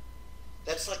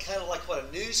 That's like kind of like what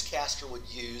a newscaster would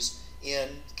use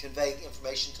in conveying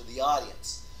information to the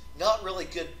audience. Not really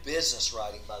good business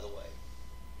writing, by the way.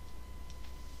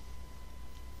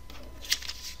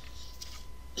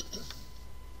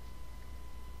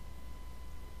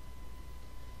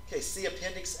 Okay, see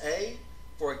Appendix A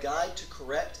for a guide to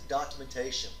correct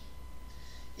documentation.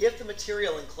 If the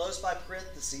material enclosed by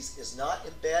parentheses is not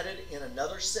embedded in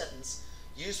another sentence,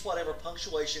 use whatever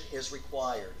punctuation is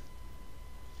required.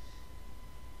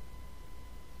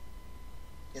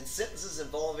 In sentences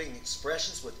involving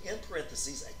expressions within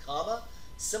parentheses, a comma,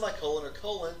 semicolon, or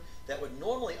colon that would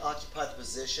normally occupy the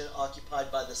position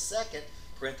occupied by the second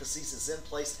parentheses is then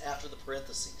placed after the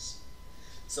parentheses.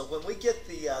 So when we get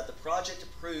the project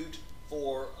approved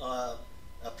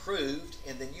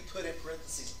and then you put in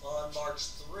parentheses on March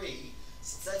 3,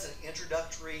 since that's an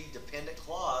introductory dependent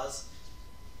clause,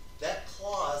 that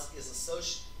clause is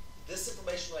associated, this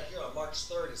information right here on March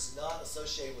 3rd is not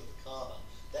associated with the comma.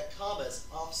 That comma is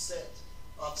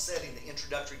offsetting the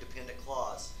introductory dependent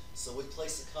clause. So we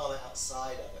place the comma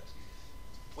outside of it.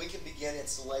 We can begin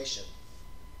installation,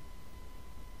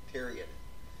 period.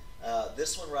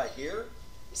 This one right here,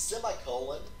 the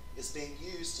semicolon is being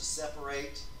used to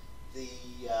separate the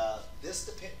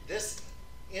this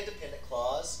independent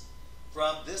clause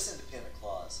from this independent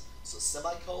clause. So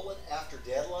semicolon after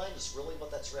deadline is really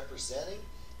what that's representing.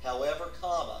 However,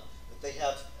 comma, if they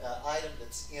have an item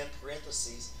that's in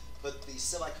parentheses, put the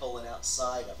semicolon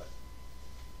outside of it.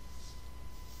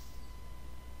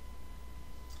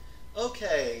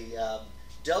 Okay,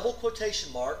 double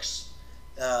quotation marks.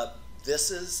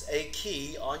 This is a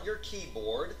key on your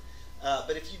keyboard,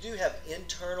 but if you do have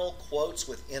internal quotes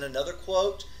within another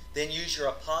quote, then use your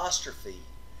apostrophe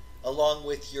along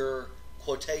with your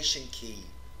quotation key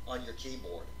on your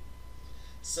keyboard.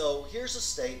 So here's a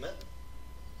statement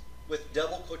with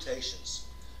double quotations.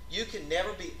 You can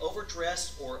never be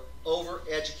overdressed or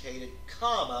overeducated,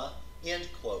 comma, end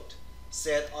quote,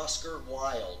 said Oscar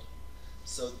Wilde.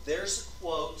 So there's the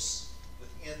quotes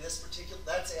within this particular,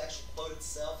 that's the actual quote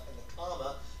itself, and the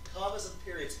comma. Commas and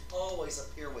periods always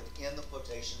appear within the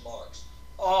quotation marks.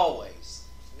 Always.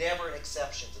 Never an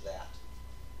exception to that.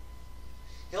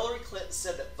 Hillary Clinton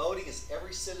said that voting is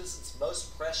every citizen's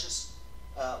most precious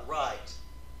right.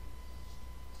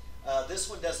 This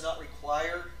one does not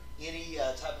require any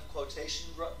type of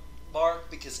quotation mark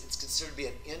because it's considered to be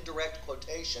an indirect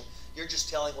quotation. You're just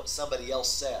telling what somebody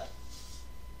else said.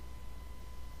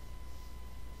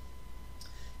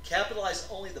 Capitalize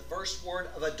only the first word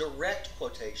of a direct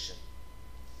quotation.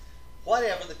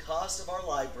 Whatever the cost of our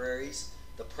libraries,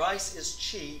 the price is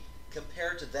cheap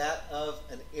compared to that of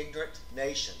an ignorant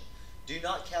nation. Do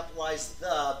not capitalize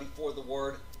the before the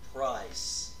word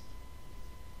price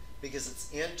because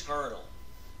it's internal.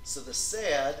 So the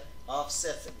said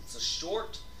offsets it. It's a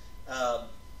short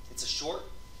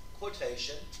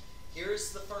quotation.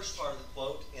 Here's the first part of the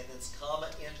quote, and then it's comma,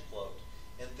 end quote.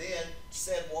 And then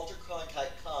said Walter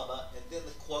Cronkite, comma, and then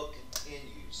the quote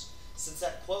continues. Since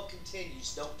that quote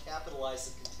continues, don't capitalize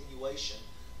the continuation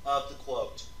of the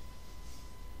quote.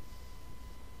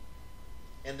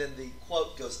 And then the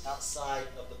quote goes outside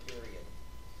of the period.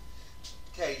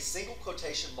 Okay, single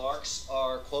quotation marks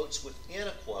are quotes within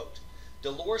a quote.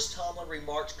 Dolores Tomlin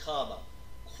remarked, comma,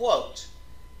 quote,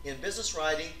 in business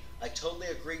writing, I totally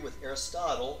agree with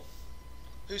Aristotle,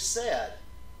 who said.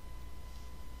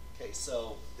 Okay,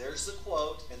 so there's the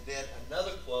quote, and then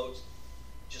another quote,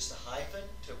 just a hyphen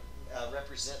to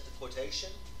represent the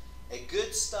quotation. A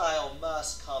good style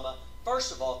must, comma,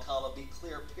 first of all, comma, be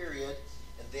clear, period,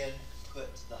 and then put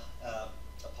the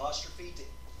apostrophe to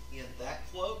end that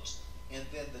quote, and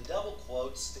then the double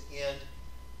quotes to end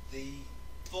the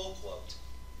full quote.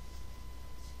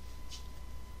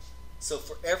 So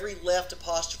for every left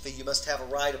apostrophe, you must have a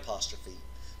right apostrophe.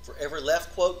 For every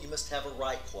left quote, you must have a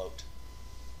right quote.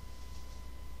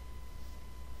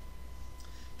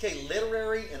 Okay,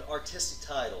 literary and artistic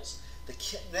titles. The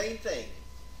main thing,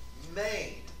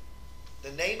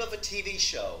 the name of a TV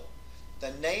show,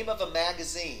 the name of a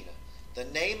magazine, the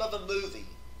name of a movie,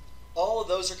 all of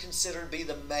those are considered to be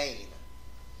the main.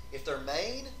 If they're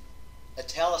main,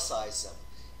 italicize them.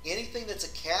 Anything that's a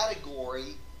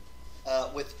category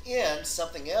within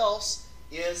something else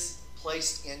is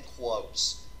placed in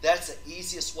quotes. That's the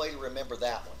easiest way to remember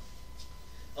that one.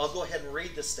 I'll go ahead and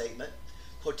read the statement.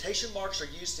 Quotation marks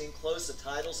are used to enclose the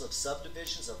titles of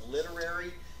subdivisions of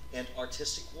literary and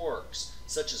artistic works,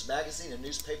 such as magazine and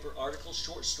newspaper articles,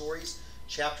 short stories,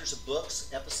 chapters of books,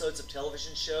 episodes of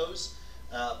television shows,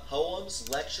 poems,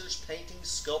 lectures, paintings,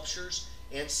 sculptures,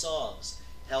 and songs.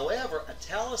 However,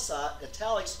 italics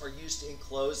are used to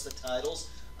enclose the titles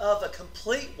of a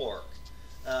complete work,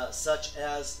 such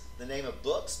as the name of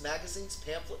books, magazines,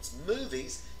 pamphlets,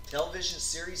 movies, television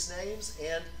series names,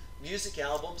 and music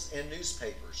albums and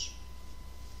newspapers.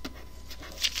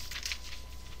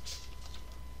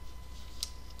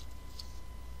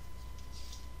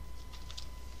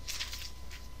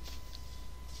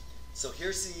 So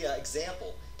here's the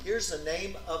example. Here's the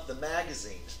name of the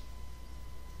magazine,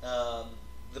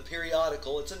 the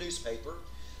periodical. It's a newspaper.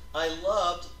 I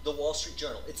loved the Wall Street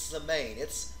Journal. It's the main.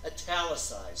 It's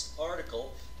italicized.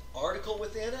 Article. Article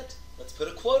within it. Let's put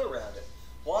a quote around it.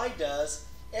 Why does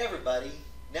everybody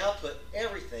now put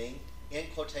everything in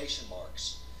quotation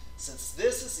marks? Since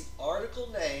this is the article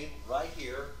name right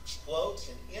here, quote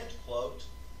and end quote.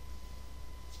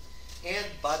 And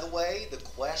by the way, the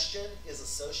question is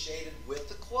associated with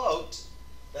the quote.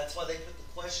 That's why they put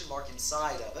the question mark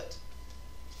inside of it.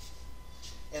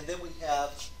 And then we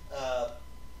have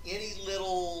any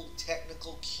little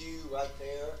technical cue right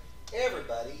there.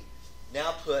 Everybody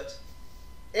now put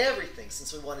everything.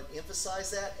 Since we want to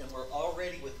emphasize that and we're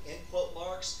already with end quote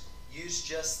marks, use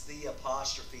just the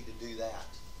apostrophe to do that.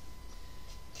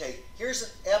 Okay, here's an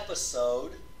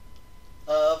episode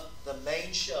of the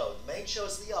main show. The main show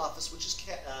is The Office, which is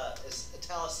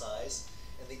italicized,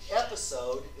 and the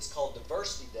episode is called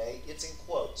Diversity Day. It's in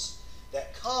quotes.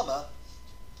 That comma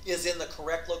is in the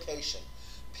correct location.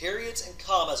 Periods and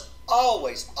commas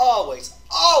always, always,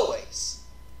 always,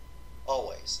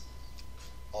 always,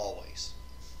 always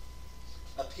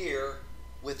appear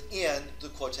within the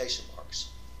quotation marks.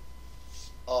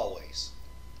 Always.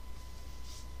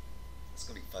 It's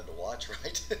going to be fun to watch,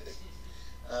 right?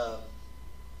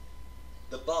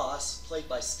 The boss, played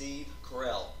by Steve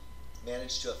Carell,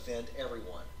 managed to offend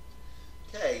everyone.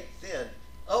 Okay, then,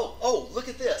 oh, look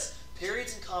at this.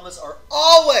 Periods and commas are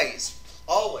always,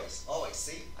 always, always.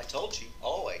 See, I told you,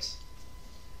 always.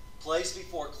 Placed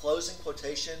before closing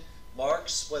quotation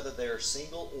marks, whether they're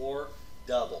single or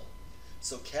double.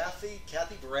 So Kathy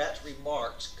Barat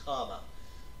remarked, comma,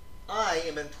 I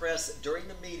am impressed that during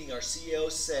the meeting our CEO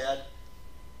said,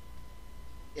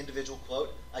 individual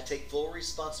quote, I take full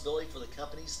responsibility for the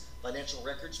company's financial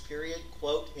records, period,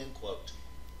 quote, end quote.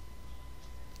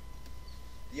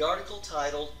 The article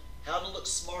titled, How to Look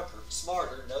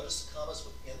Smarter, notice the commas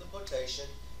within the quotation,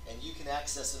 and you can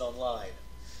access it online.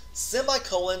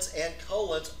 Semicolons and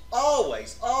colons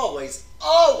always, always,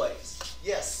 always,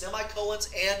 yes, semicolons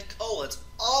and colons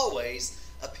always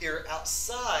appear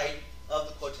outside of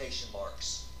the quotation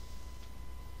marks.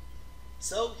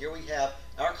 So here we have,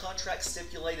 our contract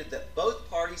stipulated that both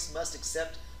parties must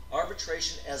accept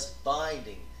arbitration as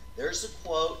binding. There's a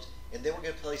quote, and then we're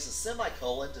going to place a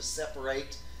semicolon to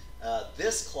separate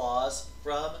this clause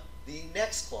from the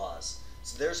next clause.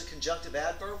 So there's a conjunctive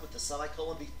adverb with the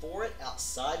semicolon before it,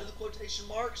 outside of the quotation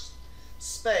marks,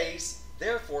 space,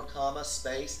 therefore, comma,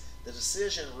 space, the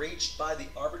decision reached by the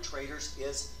arbitrators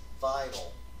is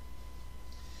final.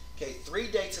 Okay,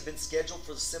 3 dates have been scheduled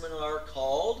for the seminar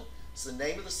called, so the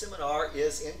name of the seminar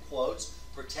is, in quotes,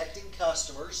 Protecting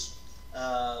Customers'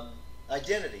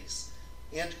 Identities,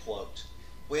 end quote.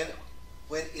 When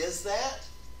is that?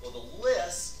 Well, the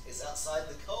list is outside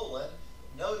the colon.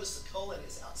 Notice the colon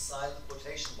is outside the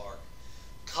quotation mark.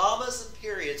 Commas and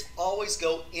periods always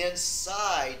go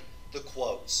inside the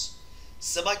quotes.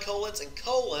 Semicolons and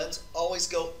colons always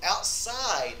go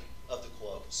outside of the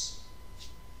quotes.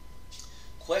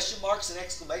 Question marks and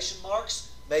exclamation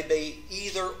marks may be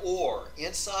either or,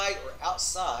 inside or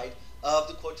outside of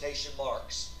the quotation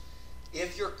marks.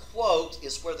 If your quote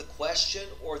is where the question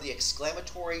or the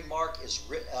exclamatory mark is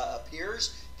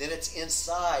appears, then it's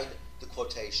inside the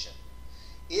quotation.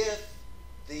 If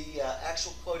the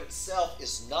actual quote itself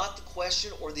is not the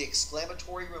question or the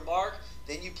exclamatory remark,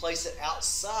 then you place it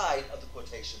outside of the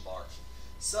quotation mark.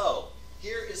 So,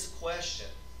 here is the question.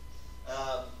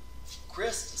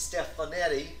 Chris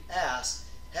Stefanetti asked,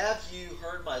 have you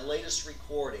heard my latest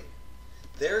recording?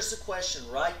 There's the question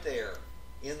right there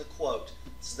in the quote.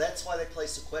 So that's why they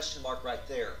placed a question mark right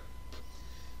there.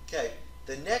 Okay,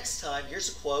 the next time, here's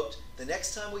a quote, the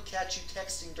next time we catch you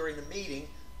texting during the meeting,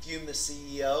 fumed the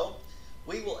CEO,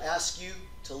 we will ask you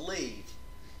to leave.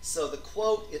 So the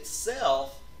quote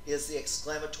itself is the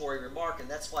exclamatory remark, and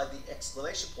that's why the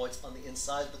exclamation point's on the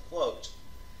inside of the quote.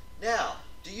 Now,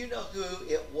 do you know who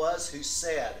it was who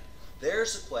said,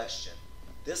 there's a question,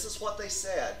 This is what they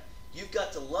said. You've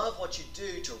got to love what you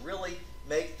do to really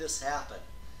make this happen.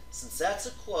 Since that's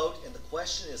a quote and the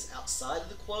question is outside of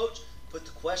the quote, put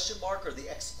the question mark or the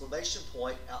exclamation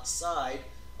point outside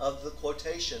of the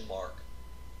quotation mark.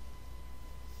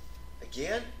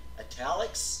 Again,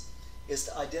 italics is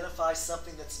to identify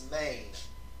something that's main.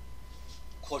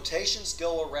 Quotations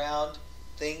go around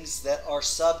things that are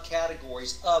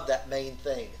subcategories of that main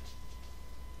thing.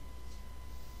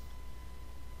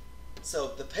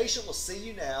 So the patient will see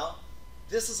you now.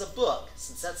 This is a book.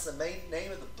 Since that's the main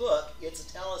name of the book, it's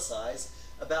italicized.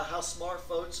 About how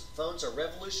smartphones are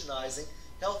revolutionizing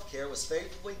healthcare was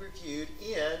favorably reviewed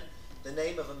in the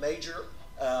name of a major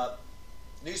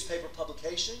newspaper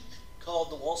publication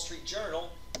called the Wall Street Journal,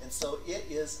 and so it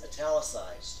is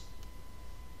italicized.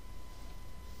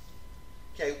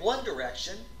 Okay, One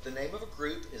Direction, the name of a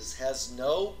group, has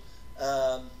no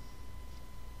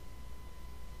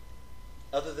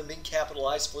other than being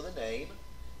capitalized for the name.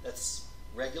 That's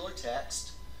regular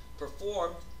text.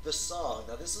 Performed the song.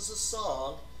 Now this is a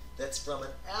song that's from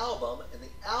an album, and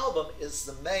the album is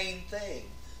the main thing.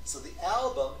 So the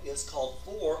album is called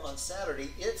 4 on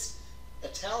Saturday. It's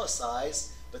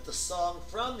italicized, but the song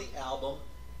from the album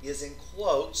is in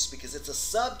quotes because it's a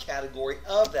subcategory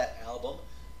of that album.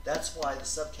 That's why the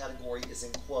subcategory is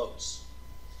in quotes.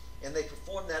 And they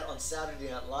performed that on Saturday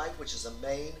Night Live, which is a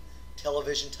main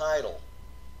television title.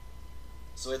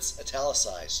 So it's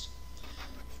italicized.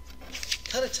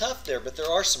 Kind of tough there, but there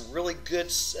are some really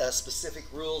good specific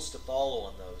rules to follow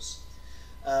on those.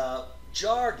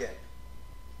 Jargon.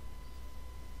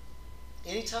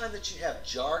 Anytime that you have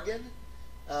jargon,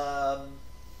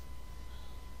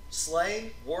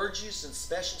 slang, words used in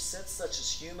special sense such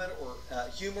as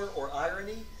humor or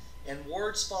irony, and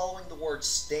words following the word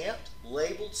stamped,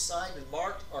 labeled, signed, and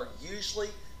marked are usually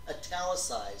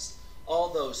italicized,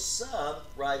 although some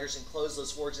writers enclose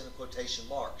those words in quotation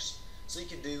marks. So you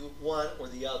can do one or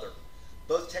the other.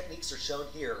 Both techniques are shown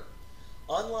here.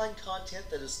 Online content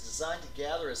that is designed to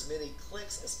gather as many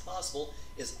clicks as possible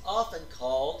is often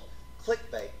called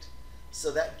clickbait.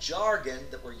 So that jargon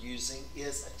that we're using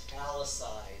is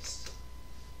italicized.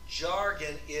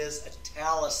 Jargon is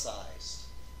italicized.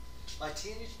 My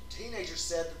teenager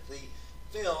said that the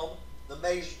film,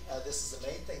 this is the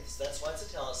main thing, so that's why it's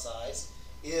italicized,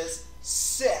 is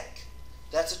sick.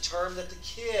 That's a term that the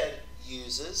kid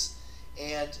uses,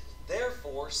 and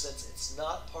therefore, since it's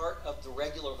not part of the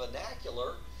regular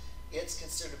vernacular, it's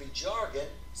considered to be jargon,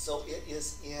 so it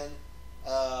is in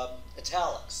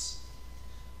italics.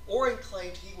 Oren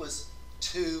claimed he was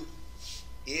too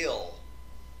ill,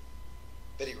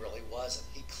 but he really wasn't.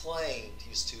 He claimed he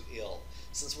was too ill.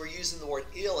 Since we're using the word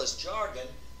ill as jargon,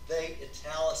 they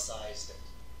italicized it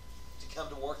to come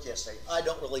to work yesterday. I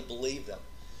don't really believe them.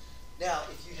 Now,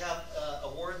 if you have a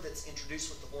word that's introduced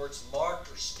with the words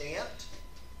marked or stamped,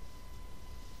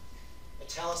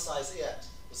 italicize it. It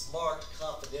was marked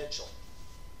confidential.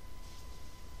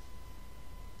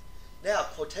 Now,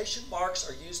 quotation marks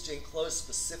are used to enclose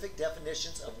specific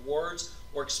definitions of words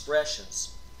or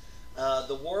expressions.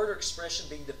 The word or expression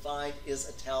being defined is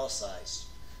italicized.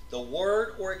 The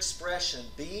word or expression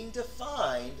being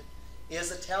defined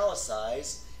is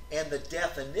italicized, and the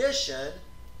definition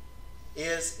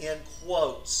is in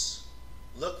quotes.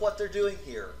 Look what they're doing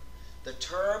here. The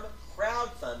term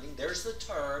crowdfunding, there's the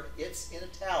term, it's in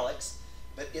italics,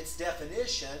 but its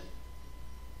definition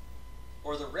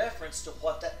or the reference to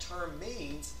what that term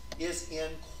means is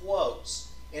in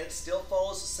quotes. And it still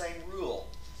follows the same rule.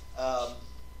 And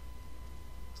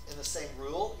the same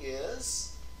rule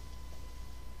is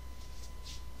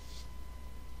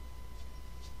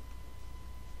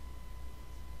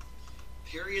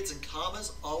periods and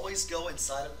commas always go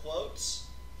inside of quotes,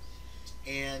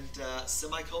 and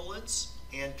semicolons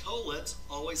and colons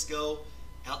always go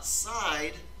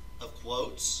outside of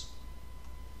quotes.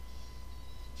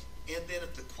 And then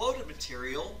if the quoted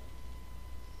material,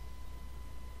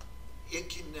 it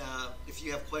can, if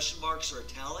you have question marks or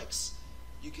italics,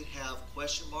 you can have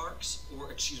question marks,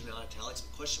 or excuse me, not italics,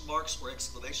 but question marks or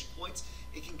exclamation points.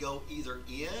 It can go either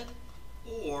in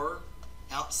or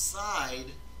outside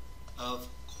of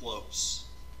quotes,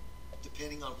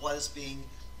 depending on what is being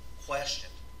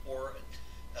questioned or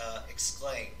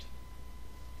exclaimed.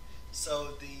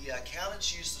 So the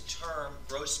accountants use the term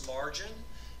gross margin,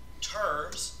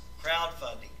 terms,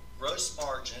 crowdfunding, gross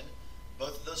margin,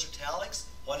 both of those are italics.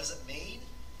 What does it mean?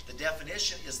 The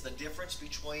definition is the difference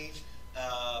between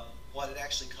what it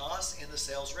actually costs and the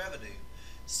sales revenue.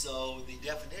 So the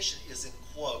definition is in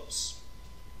quotes.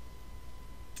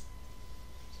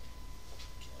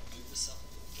 I'll move this up a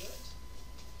little bit.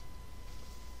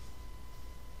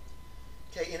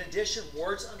 Okay, in addition,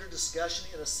 words under discussion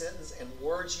in a sentence and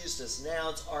words used as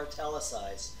nouns are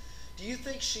italicized. Do you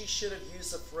think she should have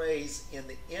used the phrase "in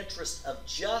the interest of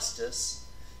justice"?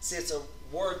 See, it's a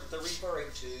word that they're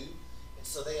referring to, and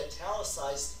so they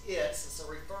italicized it since they're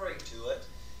referring to it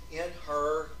in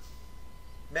her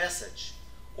message.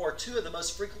 Or two of the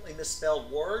most frequently misspelled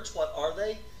words, what are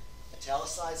they?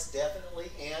 Italicized,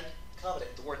 definitely, and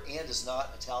accommodate. The word "and" is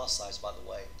not italicized, by the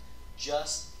way.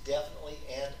 Just, definitely,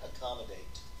 and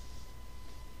accommodate.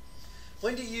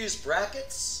 When to use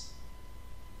brackets?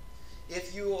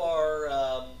 If you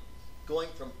are going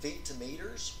from feet to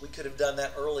meters, we could have done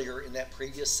that earlier in that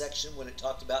previous section when it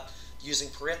talked about using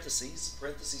parentheses.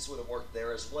 Parentheses would have worked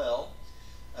there as well.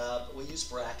 But we use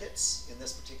brackets in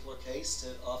this particular case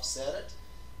to offset it.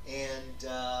 And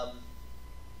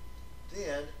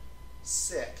then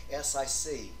sick,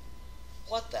 S-I-C.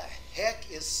 What the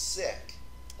heck is sick?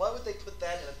 Why would they put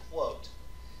that in a quote?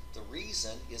 The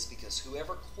reason is because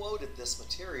whoever quoted this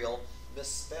material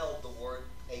misspelled the word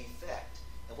affect.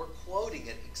 And we're quoting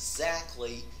it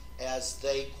exactly as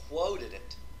they quoted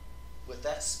it with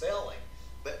that spelling.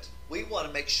 But we want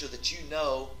to make sure that you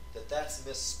know that that's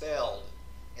misspelled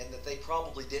and that they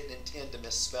probably didn't intend to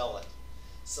misspell it.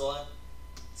 So I'm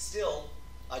still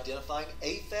identifying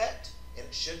affect, and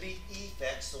it should be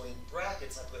effect. So in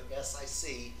brackets, I put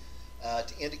S-I-C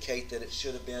to indicate that it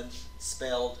should have been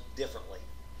spelled differently.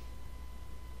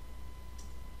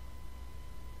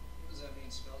 What does that mean,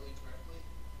 spelled incorrectly?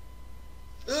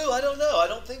 Ooh, I don't know. I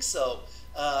don't think so.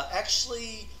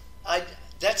 Actually,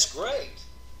 that's great.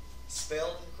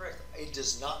 Spelled incorrectly. It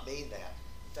does not mean that.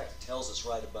 In fact, it tells us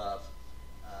right above.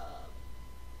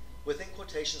 Within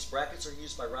quotations, brackets are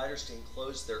used by writers to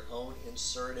enclose their own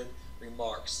inserted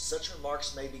remarks. Such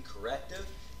remarks may be corrective,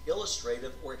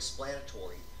 illustrative, or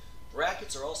explanatory.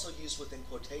 Brackets are also used within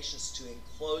quotations to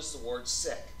enclose the word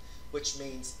sick, which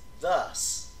means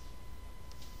thus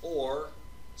or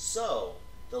so.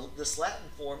 This Latin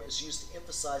form is used to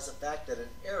emphasize the fact that an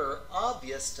error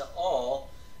obvious to all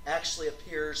actually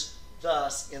appears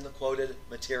thus in the quoted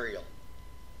material.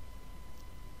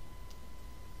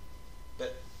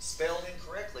 But spelled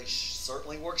incorrectly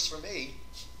certainly works for me.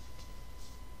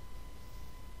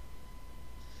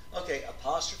 Okay,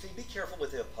 apostrophe. Be careful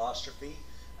with the apostrophe.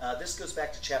 This goes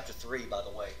back to chapter 3, by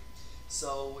the way.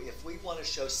 So if we want to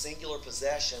show singular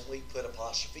possession, we put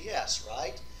apostrophe S,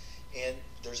 right? And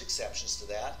there's exceptions to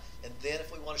that. And then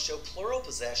if we want to show plural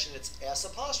possession, it's S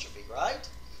apostrophe, right?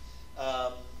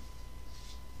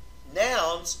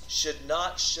 Nouns should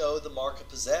not show the mark of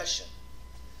possession.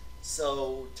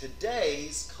 So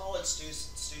today's college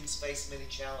students face many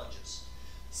challenges.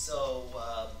 So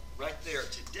right there,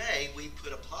 today we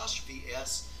put apostrophe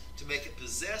S to make it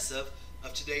possessive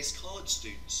of today's college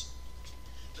students.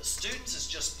 But students is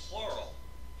just plural,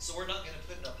 so we're not going to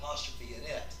put an apostrophe in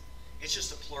it. It's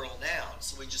just a plural noun,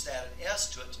 so we just add an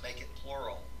S to it to make it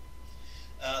plural.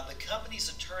 The company's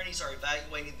attorneys are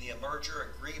evaluating the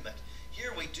merger agreement.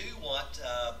 Here we do want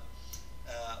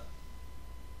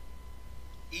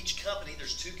each company,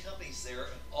 there's two companies there,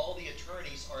 and all the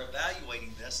attorneys are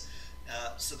evaluating this.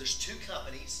 So there's two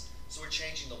companies, so we're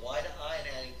changing the Y to I and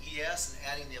adding ES and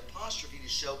adding the apostrophe to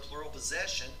show plural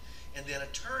possession. And then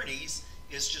attorneys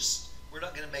is just, we're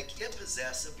not going to make it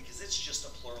possessive because it's just a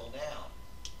plural noun.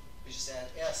 We just add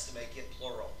S to make it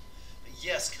plural. But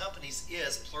yes, companies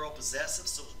is plural possessive,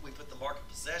 so we put the mark of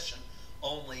possession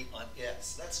only on it.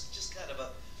 So that's just kind of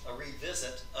a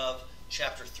revisit of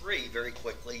chapter 3 very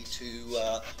quickly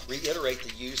to reiterate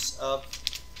the use of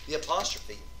the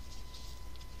apostrophe.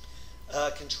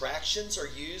 Contractions are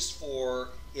used for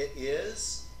it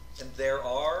is, and there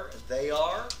are, and they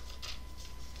are,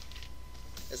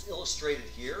 as illustrated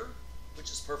here, which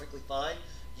is perfectly fine.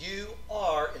 You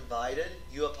are invited,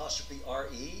 you apostrophe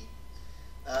R-E.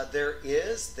 There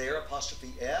is, there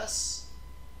apostrophe S.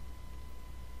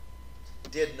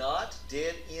 Did not,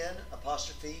 did in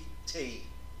apostrophe T.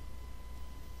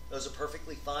 Those are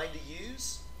perfectly fine to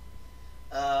use.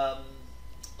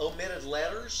 Omitted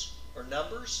letters or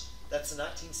numbers, that's the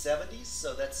 1970s,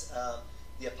 so that's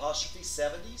the apostrophe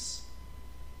 70s.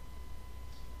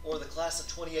 Or the class of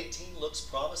 2018 looks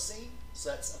promising, so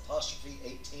that's apostrophe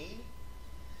 18.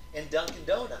 And Dunkin'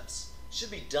 Donuts,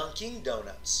 should be Dunking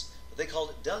Donuts, but they called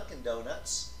it Dunkin'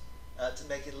 Donuts to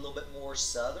make it a little bit more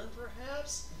southern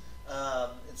perhaps.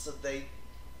 And so they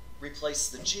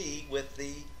replaced the G with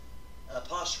the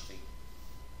apostrophe.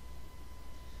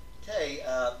 Okay,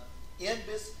 in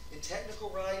technical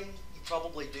writing, you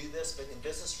probably do this, but in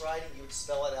business writing, you would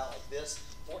spell it out like this: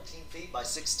 14 feet by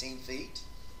 16 feet,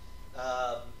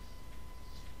 5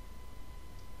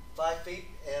 feet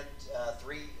and 5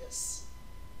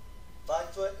 5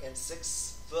 foot and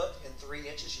 6 foot and 3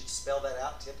 inches, you'd spell that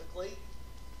out typically.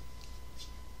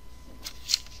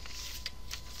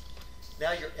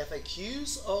 Now your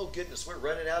FAQs, oh goodness, we're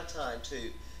running out of time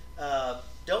too.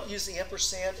 Don't use the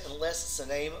ampersand unless it's the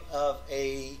name of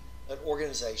an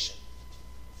organization.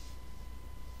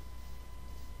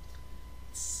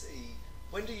 Let's see,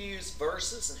 when do you use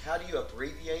verses and how do you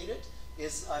abbreviate it?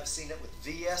 I've seen it with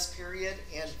VS period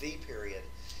and V period.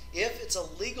 If it's a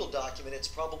legal document, it's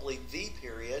probably V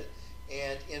period,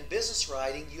 and in business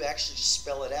writing, you actually just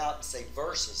spell it out and say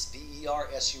verses,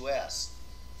 V-E-R-S-U-S.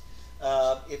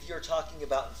 If you're talking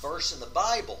about verse in the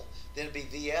Bible, then it'd be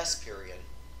VS period.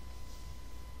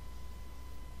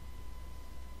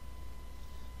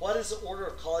 What is the order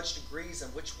of college degrees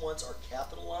and which ones are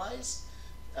capitalized?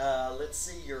 Let's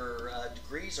see, your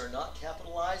degrees are not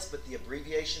capitalized, but the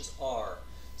abbreviations are.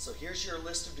 So here's your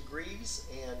list of degrees,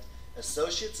 and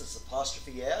associates is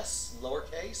apostrophe S in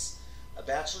lowercase, a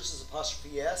bachelor's is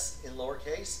apostrophe S in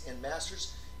lowercase, and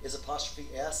master's is apostrophe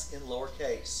S in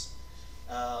lowercase.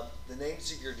 The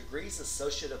names of your degrees: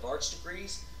 Associate of Arts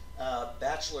degrees,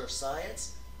 Bachelor of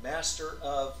Science, Master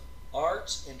of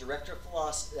Arts, and Doctor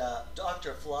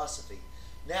of Philosophy.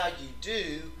 Now you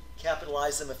do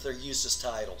capitalize them if they're used as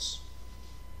titles.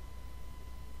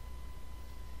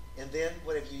 And then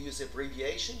whenever you use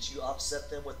abbreviations, you offset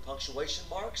them with punctuation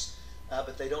marks,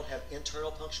 but they don't have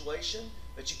internal punctuation,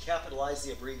 but you capitalize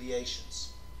the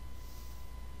abbreviations.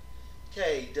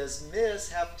 Okay, does Ms.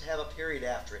 have to have a period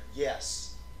after it?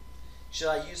 Yes. Should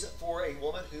I use it for a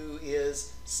woman who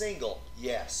is single?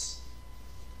 Yes.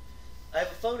 I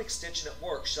have a phone extension at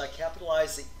work. Should I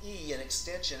capitalize the E in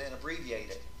extension and abbreviate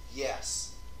it? Yes.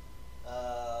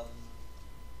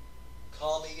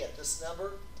 Call me at this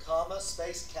number, comma,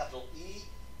 space, capital E,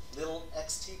 little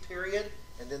xt period,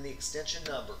 and then the extension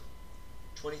number,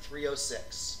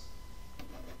 2306.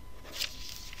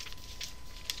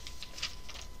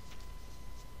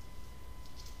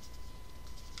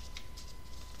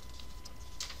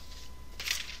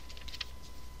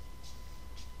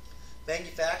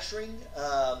 Manufacturing,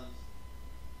 let's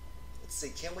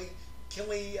see, can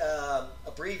we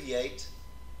abbreviate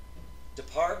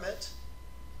department,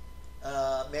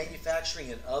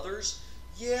 manufacturing, and others?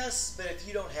 Yes, but if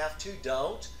you don't have to,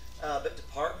 don't. But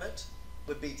department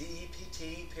would be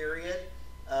DEPT period.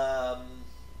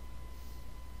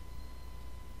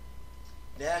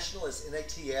 National is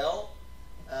NATL.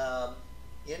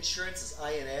 Insurance is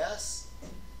INS.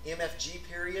 MFG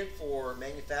period for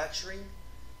manufacturing.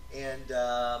 And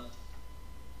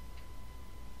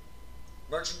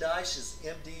merchandise is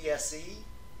MDSE.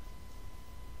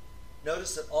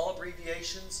 Notice that all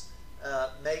abbreviations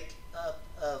are made up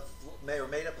of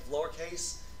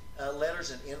lowercase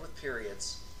letters and end with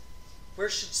periods. Where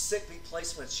should sick be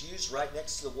placed when it's used? Right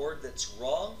next to the word that's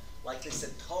wrong. Like they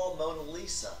said, call Mona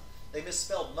Lisa. They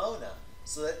misspelled Mona,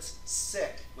 so that's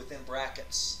sick within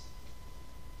brackets.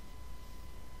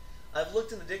 I've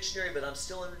looked in the dictionary, but I'm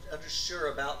still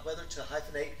unsure about whether to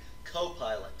hyphenate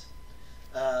co-pilot.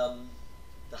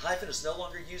 The hyphen is no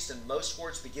longer used in most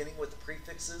words beginning with the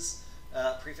prefix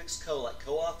co, like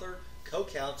co-author,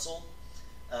 co-counsel,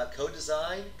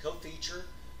 co-design, co-feature,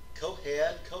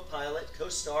 co-head, co-pilot,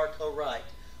 co-star, co-write.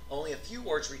 Only a few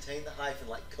words retain the hyphen,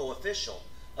 like co-official.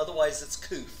 Otherwise, it's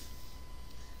coof.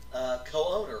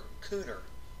 Co-owner, cooner,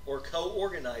 or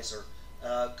co-organizer,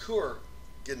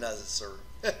 coorganizer.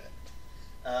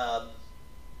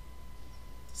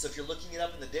 So if you're looking it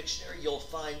up in the dictionary, you'll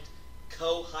find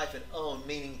co-own,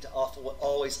 meaning to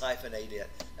always hyphenate it.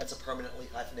 That's a permanently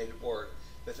hyphenated word.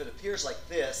 But if it appears like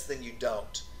this, then you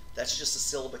don't. That's just a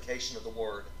syllabication of the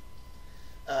word.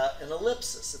 An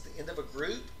ellipsis at the end of a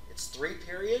group, it's 3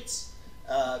 periods.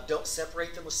 Don't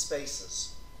separate them with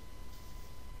spaces.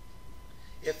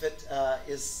 If it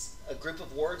is a group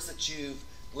of words that you've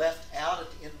left out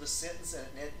at the end of the sentence and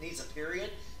it needs a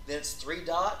period, then it's 3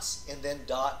 dots and then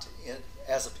dot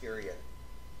as a period,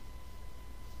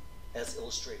 as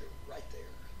illustrated right there.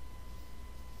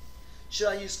 Should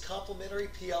I use complimentary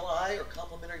PLI or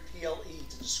complimentary PLE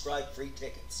to describe free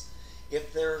tickets?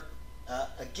 If they're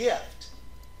a gift,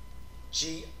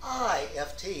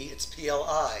 G-I-F-T, it's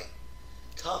PLI.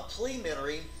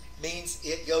 Complimentary means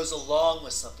it goes along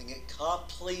with something. It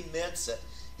complements it.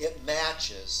 It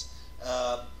matches.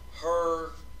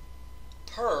 Her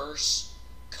purse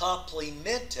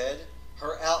complemented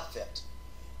her outfit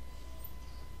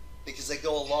because they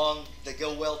go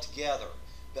well together.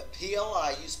 But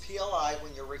PLI, use PLI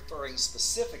when you're referring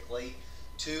specifically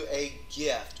to a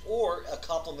gift, or a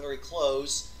complimentary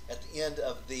close at the end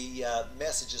of the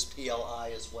message is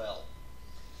PLI as well.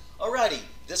 Alrighty,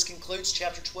 this concludes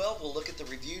chapter 12. We'll look at the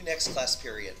review next class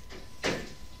period.